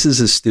say, this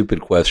is a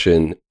stupid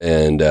question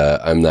and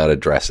I'm not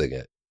addressing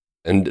it.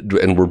 And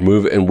we're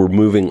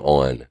moving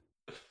on.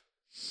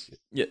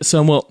 Yeah,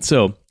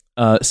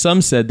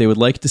 some said they would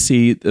like to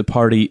see the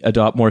party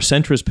adopt more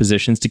centrist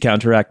positions to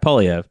counteract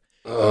Poilievre.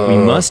 We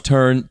must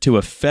turn to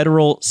a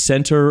federal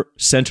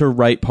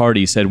center-right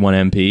party, said one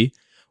MP.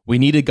 We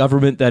need a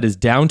government that is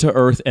down to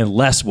earth and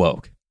less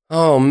woke.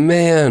 Oh,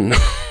 man.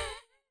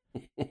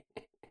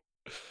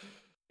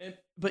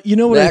 But you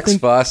know what Max I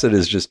think? Fawcett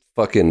is just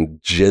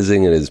fucking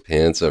jizzing in his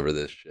pants over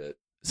this shit.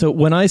 So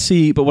when I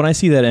see that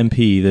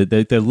MP,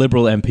 the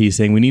liberal MP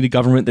saying we need a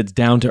government that's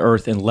down to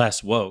earth and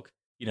less woke,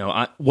 you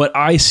know, what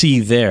I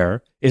see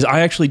there is I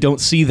actually don't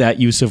see that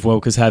use of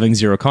woke as having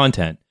zero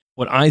content.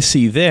 What I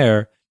see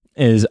there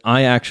is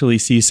I actually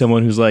see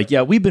someone who's like,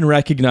 yeah, we've been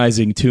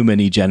recognizing too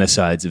many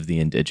genocides of the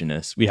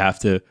indigenous. We have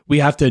to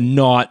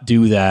not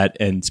do that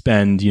and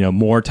spend, you know,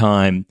 more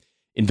time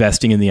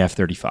investing in the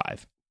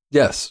F-35.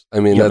 Yes,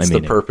 I mean that's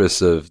the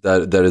purpose of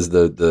that. That is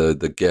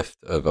the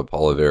gift of a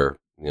Poilievre,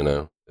 you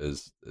know,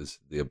 is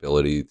the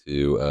ability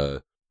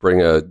to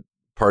bring a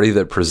party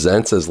that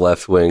presents as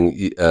left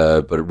wing,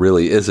 but it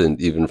really isn't,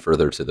 even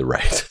further to the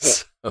right.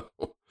 So.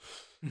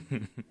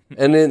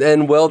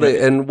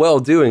 While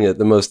doing it,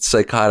 the most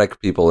psychotic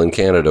people in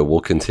Canada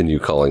will continue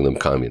calling them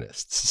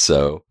communists.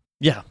 So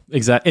yeah,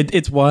 exactly.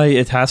 It's why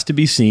it has to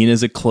be seen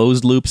as a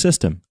closed loop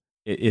system.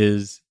 It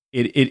is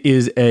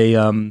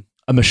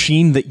a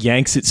machine that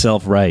yanks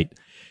itself right.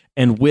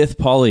 And with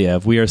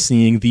Poilievre, we are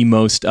seeing the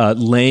most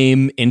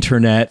lame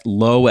internet,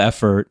 low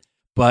effort,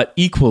 but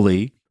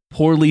equally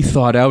poorly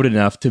thought out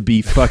enough to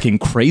be fucking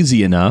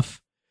crazy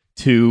enough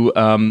to,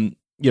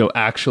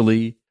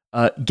 actually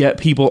get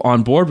people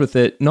on board with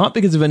it, not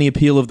because of any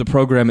appeal of the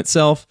program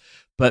itself,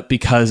 but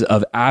because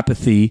of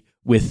apathy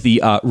with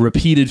the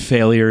repeated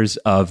failures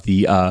of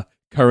the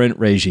current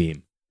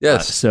regime.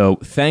 Yes. So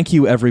thank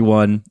you,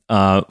 everyone,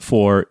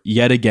 for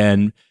yet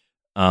again,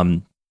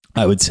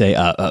 I would say,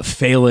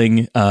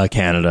 failing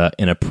Canada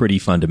in a pretty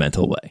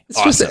fundamental way. It's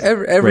awesome. Just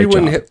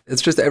everyone.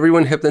 It's just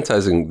everyone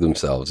hypnotizing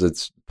themselves.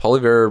 It's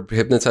Poilievre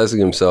hypnotizing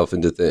himself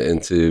into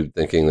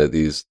thinking that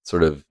these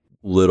sort of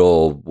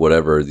little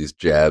whatever, these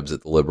jabs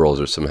at the liberals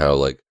are somehow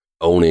like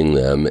owning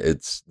them.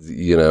 It's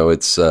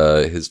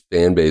his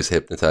fan base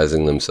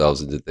hypnotizing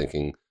themselves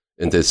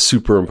into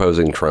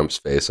superimposing Trump's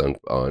face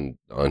on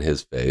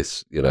his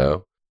face. You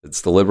know,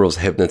 it's the liberals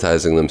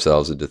hypnotizing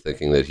themselves into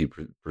thinking that he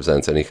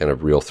presents any kind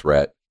of real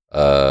threat.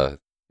 Yeah.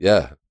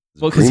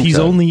 Well, because he's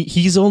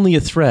only a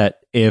threat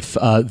if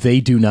they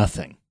do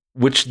nothing.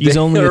 Which he's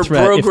only a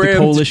threat if the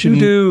coalition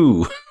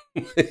do.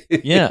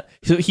 Yeah,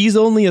 so he's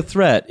only a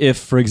threat if,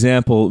 for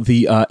example,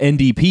 the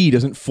NDP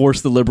doesn't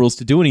force the Liberals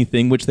to do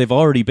anything, which they've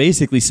already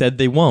basically said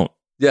they won't.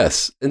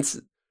 Yes,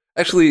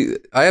 actually,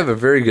 I have a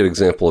very good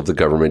example of the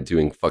government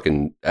doing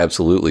fucking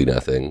absolutely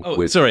nothing.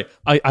 Oh, sorry,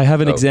 I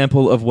have an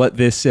example of what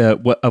this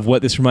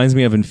reminds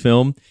me of in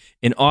film.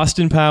 In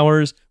Austin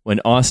Powers, when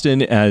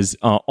Austin is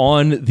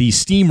on the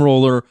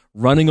steamroller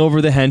running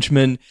over the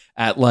henchmen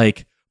at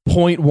like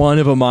 0.1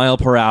 of a mile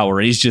per hour,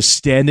 and he's just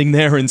standing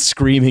there and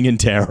screaming in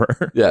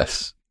terror.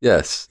 Yes,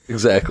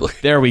 exactly.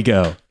 There we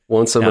go.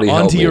 Won't somebody now,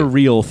 help onto me? Your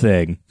real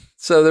thing.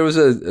 So there was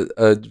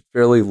a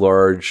fairly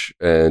large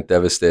and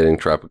devastating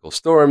tropical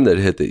storm that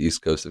hit the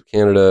east coast of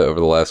Canada over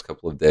the last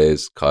couple of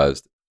days,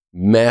 caused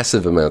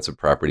massive amounts of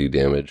property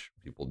damage.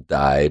 People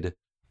died.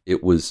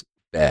 It was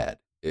bad.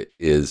 It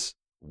is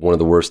one of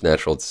the worst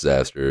natural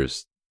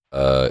disasters,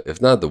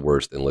 if not the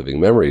worst in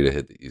living memory, to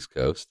hit the East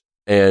Coast.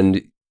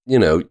 And, you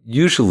know,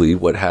 usually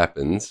what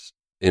happens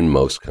in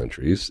most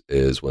countries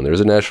is when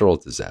there's a natural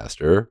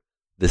disaster,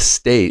 the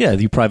state... Yeah,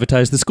 you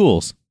privatize the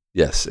schools.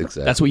 Yes,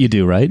 exactly. That's what you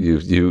do, right?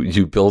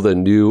 You build a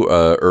new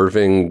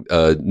Irving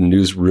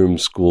newsroom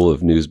school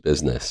of news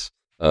business.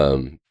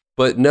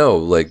 But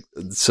no,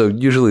 so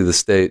usually the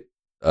state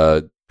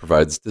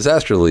provides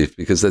disaster relief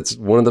because that's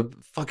one of the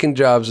fucking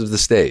jobs of the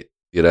state.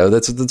 You know,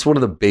 that's one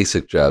of the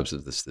basic jobs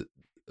of the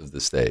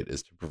state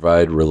is to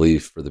provide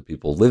relief for the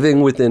people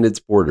living within its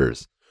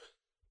borders.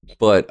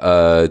 But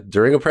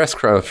during a press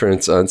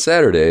conference on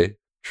Saturday,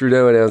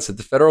 Trudeau announced that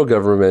the federal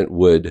government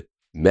would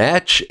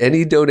match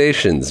any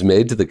donations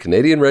made to the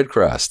Canadian Red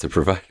Cross to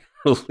provide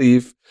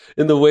relief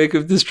in the wake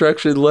of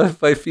destruction left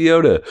by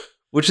Fiona,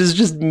 which is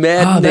just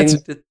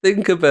maddening to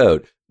think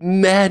about.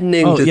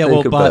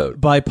 About.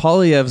 By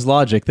Poilievre's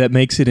logic, that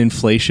makes it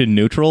inflation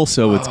neutral,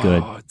 so it's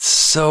good. It's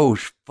so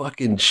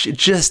fucking shit.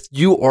 Just,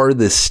 you are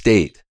the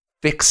state.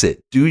 fix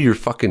it. Do your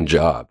fucking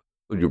job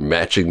with your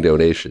matching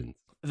donations.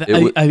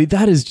 I mean,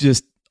 that is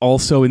just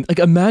also like,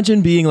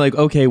 imagine being like,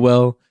 okay,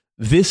 well,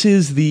 this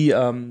is the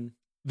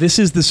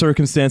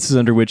circumstances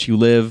under which you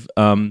live.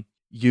 The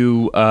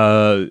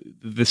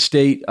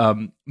state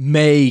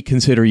may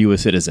consider you a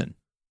citizen.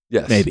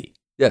 Yes, maybe.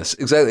 Yes,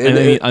 exactly.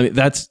 And I mean,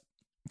 that's.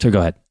 So go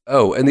ahead.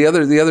 Oh, and the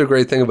other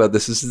great thing about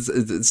this is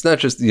it's not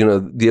just,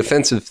 the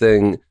offensive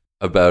thing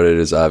about it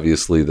is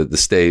obviously that the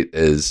state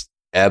is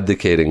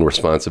abdicating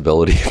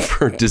responsibility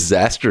for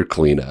disaster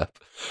cleanup.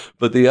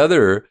 But the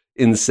other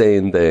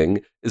insane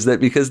thing is that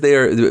because they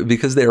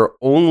are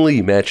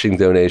only matching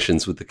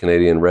donations with the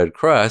Canadian Red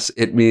Cross,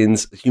 it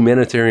means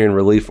humanitarian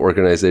relief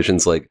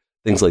organizations like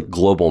things like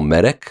Global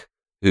Medic,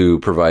 who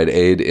provide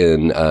aid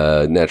in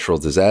natural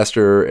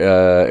disaster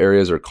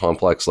areas or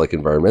complex like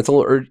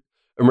environmental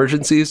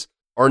emergencies,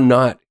 are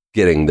not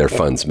getting their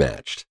funds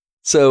matched.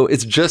 So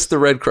it's just the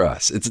Red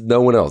Cross. It's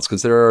no one else,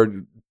 because there are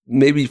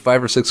maybe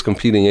 5 or 6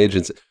 competing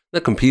agencies,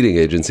 not competing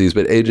agencies,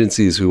 but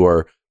agencies who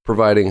are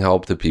providing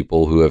help to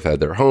people who have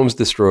had their homes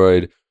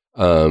destroyed,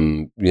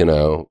 who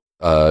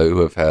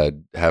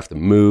have to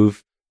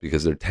move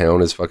because their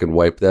town is fucking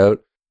wiped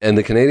out. And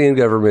the Canadian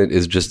government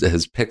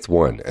has picked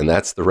one, and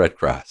that's the Red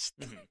Cross.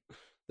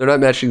 They're not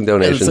matching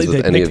donations with any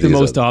of these. They picked the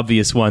most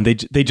obvious one. They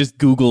just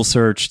Google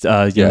searched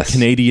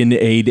Canadian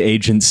Aid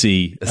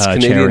Agency,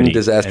 Canadian charity.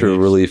 Disaster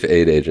Relief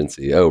Aid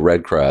Agency. Oh,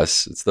 Red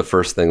Cross. It's the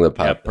first thing that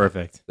popped up.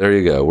 Perfect. There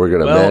you go. We're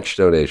going to match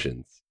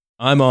donations.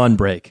 I'm on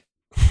break.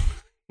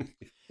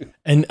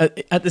 And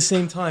at the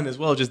same time as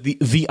well, just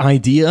the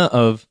idea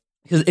of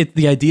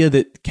the idea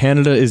that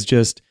Canada is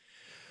just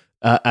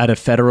at a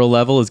federal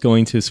level is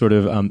going to sort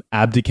of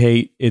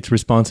abdicate its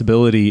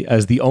responsibility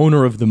as the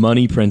owner of the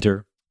money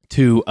printer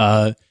to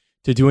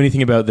do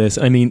anything about this.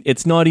 I mean,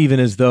 it's not even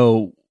as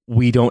though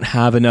we don't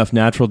have enough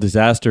natural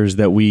disasters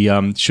that we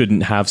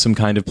shouldn't have some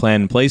kind of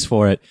plan in place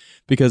for it.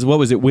 Because what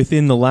was it?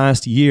 Within the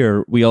last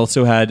year, we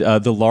also had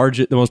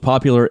the most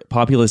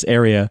populous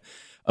area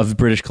of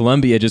British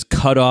Columbia just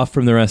cut off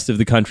from the rest of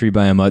the country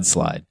by a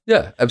mudslide.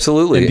 Yeah,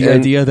 absolutely. And the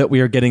idea that we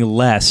are getting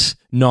less,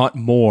 not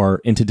more,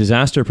 into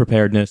disaster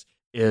preparedness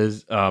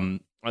is, I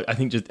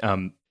think, just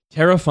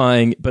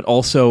terrifying, but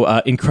also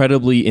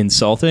incredibly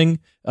insulting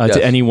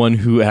to anyone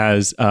who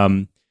has,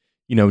 no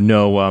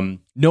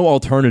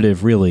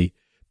alternative really,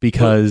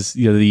 because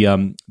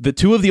the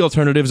two of the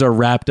alternatives are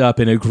wrapped up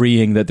in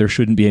agreeing that there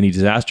shouldn't be any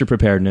disaster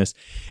preparedness,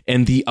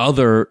 and the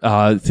other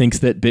thinks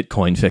that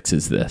Bitcoin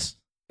fixes this.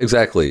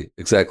 Exactly.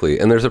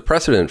 And there's a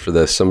precedent for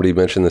this. Somebody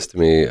mentioned this to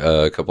me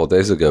a couple of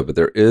days ago, but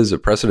there is a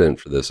precedent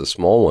for this, a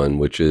small one,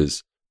 which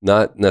is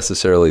not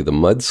necessarily the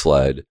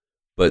mudslide,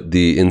 but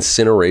the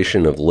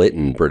incineration of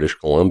Lytton, British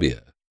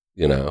Columbia.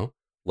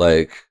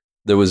 Like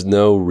there was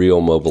no real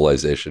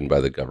mobilization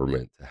by the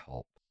government to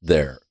help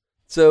there.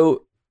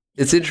 So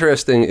it's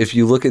interesting if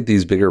you look at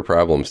these bigger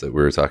problems that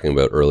we were talking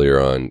about earlier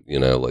on,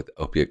 like the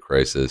opiate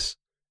crisis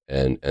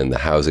and the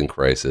housing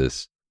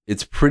crisis.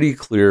 It's pretty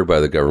clear by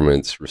the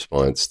government's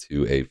response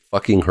to a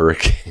fucking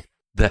hurricane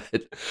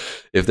that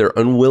if they're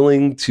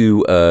unwilling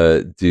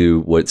to do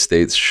what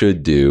states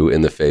should do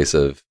in the face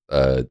of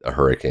a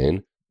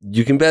hurricane,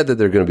 you can bet that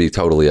they're going to be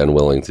totally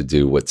unwilling to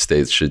do what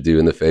states should do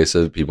in the face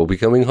of people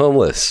becoming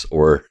homeless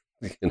or,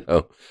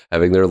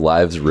 having their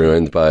lives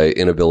ruined by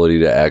inability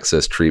to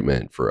access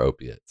treatment for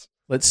opiates.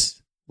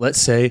 Let's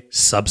say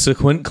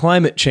subsequent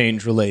climate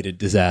change related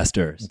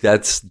disasters.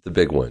 That's the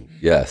big one.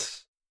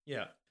 Yes.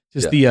 Yeah.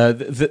 Just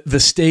the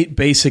state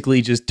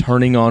basically just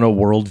turning on a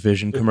World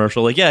Vision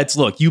commercial. Like,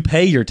 look, you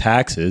pay your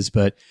taxes,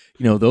 but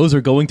those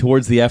are going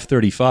towards the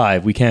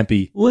F-35. We can't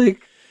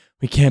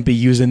be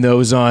using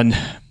those on,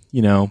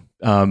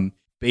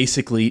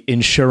 basically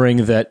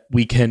ensuring that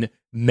we can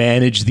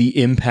manage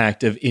the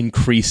impact of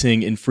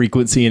increasing in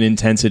frequency and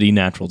intensity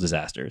natural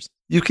disasters.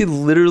 You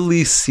can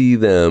literally see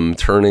them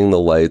turning the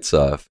lights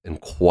off and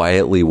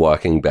quietly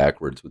walking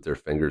backwards with their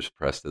fingers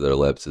pressed to their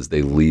lips as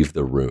they leave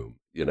the room.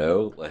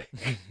 Oh boy.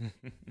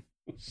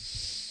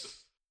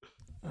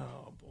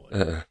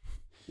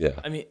 Yeah.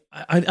 I mean,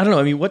 I don't know.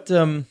 I mean, what?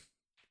 And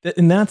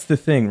that's the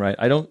thing, right?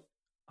 I don't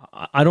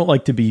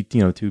like to be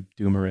too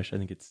doomerish. I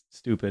think it's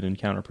stupid and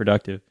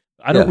counterproductive.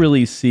 I don't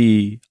really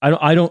see.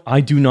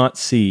 I do not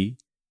see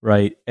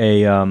right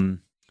a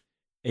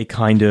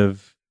kind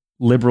of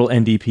liberal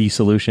NDP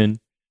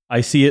solution.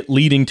 I see it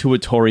leading to a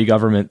Tory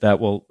government that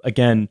will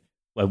again.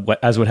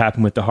 As what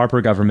happened with the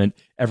Harper government,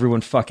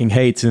 everyone fucking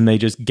hates and they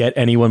just get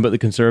anyone but the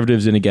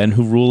Conservatives in again,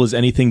 who rule as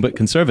anything but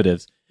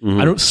Conservatives. Mm-hmm.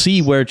 I don't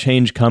see where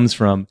change comes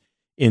from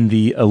in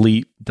the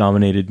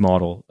elite-dominated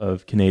model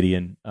of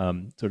Canadian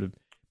sort of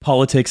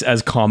politics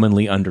as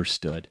commonly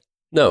understood.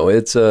 No,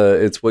 it's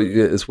what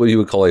you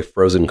would call a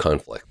frozen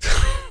conflict.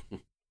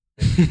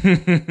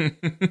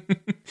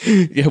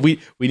 Yeah, we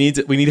need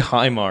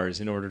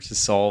HIMARS in order to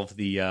solve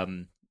the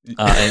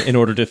in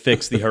order to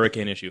fix the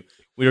hurricane issue.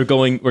 We're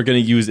going to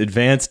use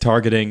advanced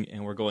targeting,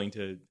 and we're going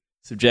to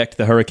subject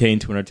the hurricane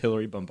to an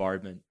artillery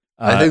bombardment.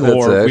 I think that's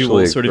or we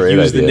will sort of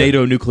use idea. the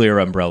NATO nuclear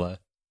umbrella.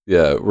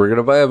 Yeah, we're going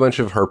to buy a bunch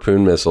of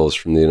Harpoon missiles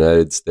from the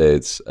United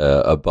States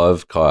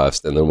above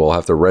cost, and then we'll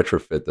have to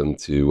retrofit them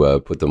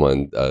to put them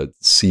on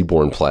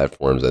seaborne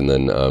platforms and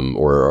then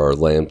or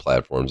land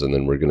platforms, and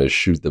then we're going to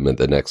shoot them at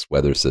the next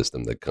weather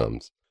system that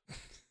comes.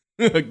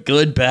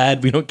 Good,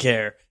 bad, we don't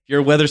care. If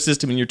you're a weather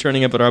system and you're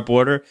turning up at our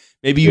border,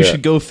 maybe you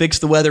should go fix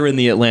the weather in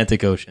the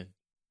Atlantic Ocean.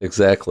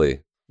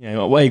 Exactly.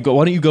 Yeah, why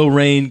don't you go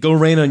rain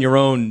on your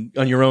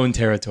own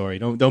territory.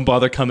 Don't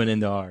bother coming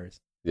into ours.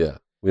 Yeah.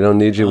 We don't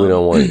need you, we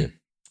don't want you.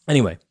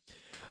 Anyway,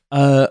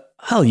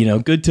 hell,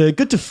 good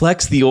to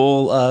flex the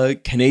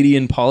old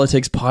Canadian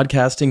politics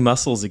podcasting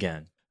muscles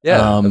again.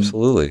 Yeah,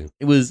 absolutely.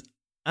 It was,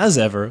 as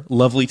ever,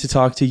 lovely to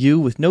talk to you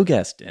with no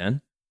guest,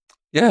 Dan.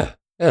 Yeah,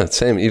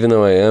 same. Even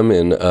though I am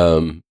in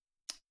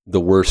the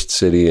worst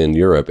city in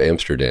Europe,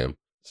 Amsterdam,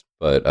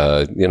 but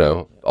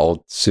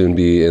I'll soon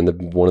be in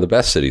one of the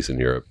best cities in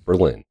Europe,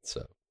 Berlin.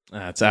 So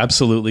that's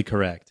absolutely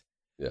correct.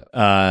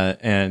 Yeah.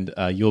 And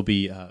you'll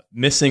be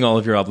missing all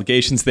of your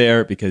obligations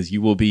there because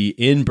you will be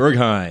in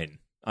Berghain,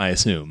 I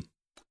assume.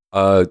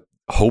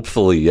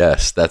 Hopefully,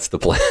 yes. That's the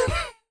plan.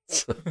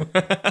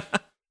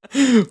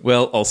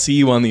 Well, I'll see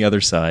you on the other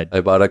side.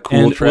 I bought a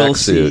cool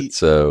tracksuit,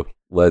 so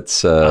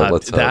let's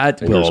that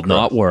will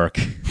not work.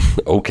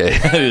 Okay.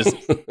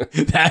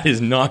 that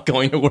is not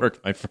going to work,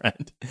 my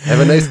friend. I have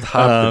a nice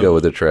top to go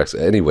with the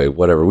tracksuit. Anyway,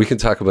 whatever. We can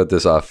talk about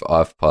this off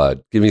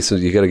pod. You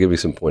got to give me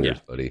some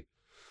pointers, buddy.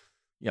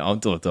 Yeah,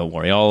 don't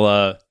worry.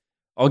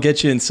 I'll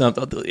get you in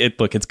something.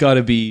 Look, it's got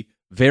to be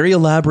very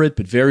elaborate,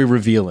 but very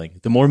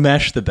revealing. The more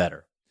mesh, the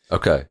better.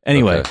 Okay.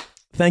 Anyway,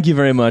 Thank you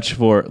very much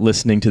for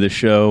listening to the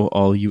show,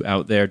 all you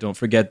out there. Don't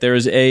forget,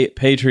 there's a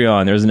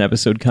Patreon. There's an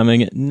episode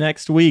coming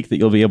next week that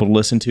you'll be able to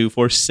listen to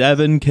for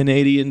 $7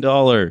 Canadian.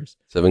 $7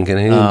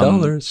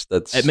 Canadian.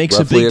 That's it makes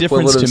a big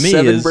difference to me.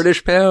 7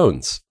 British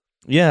pounds.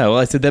 Yeah, well,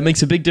 I said that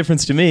makes a big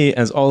difference to me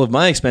as all of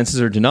my expenses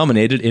are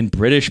denominated in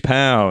British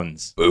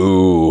pounds.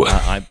 Ooh.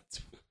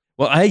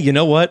 You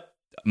know what?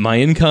 My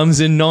income's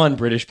in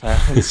non-British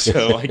pounds,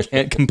 so I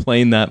can't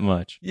complain that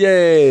much.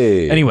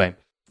 Yay! Anyway,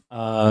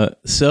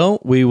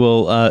 so we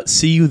will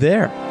see you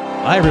there.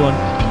 Bye, everyone.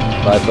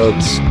 Bye,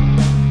 folks.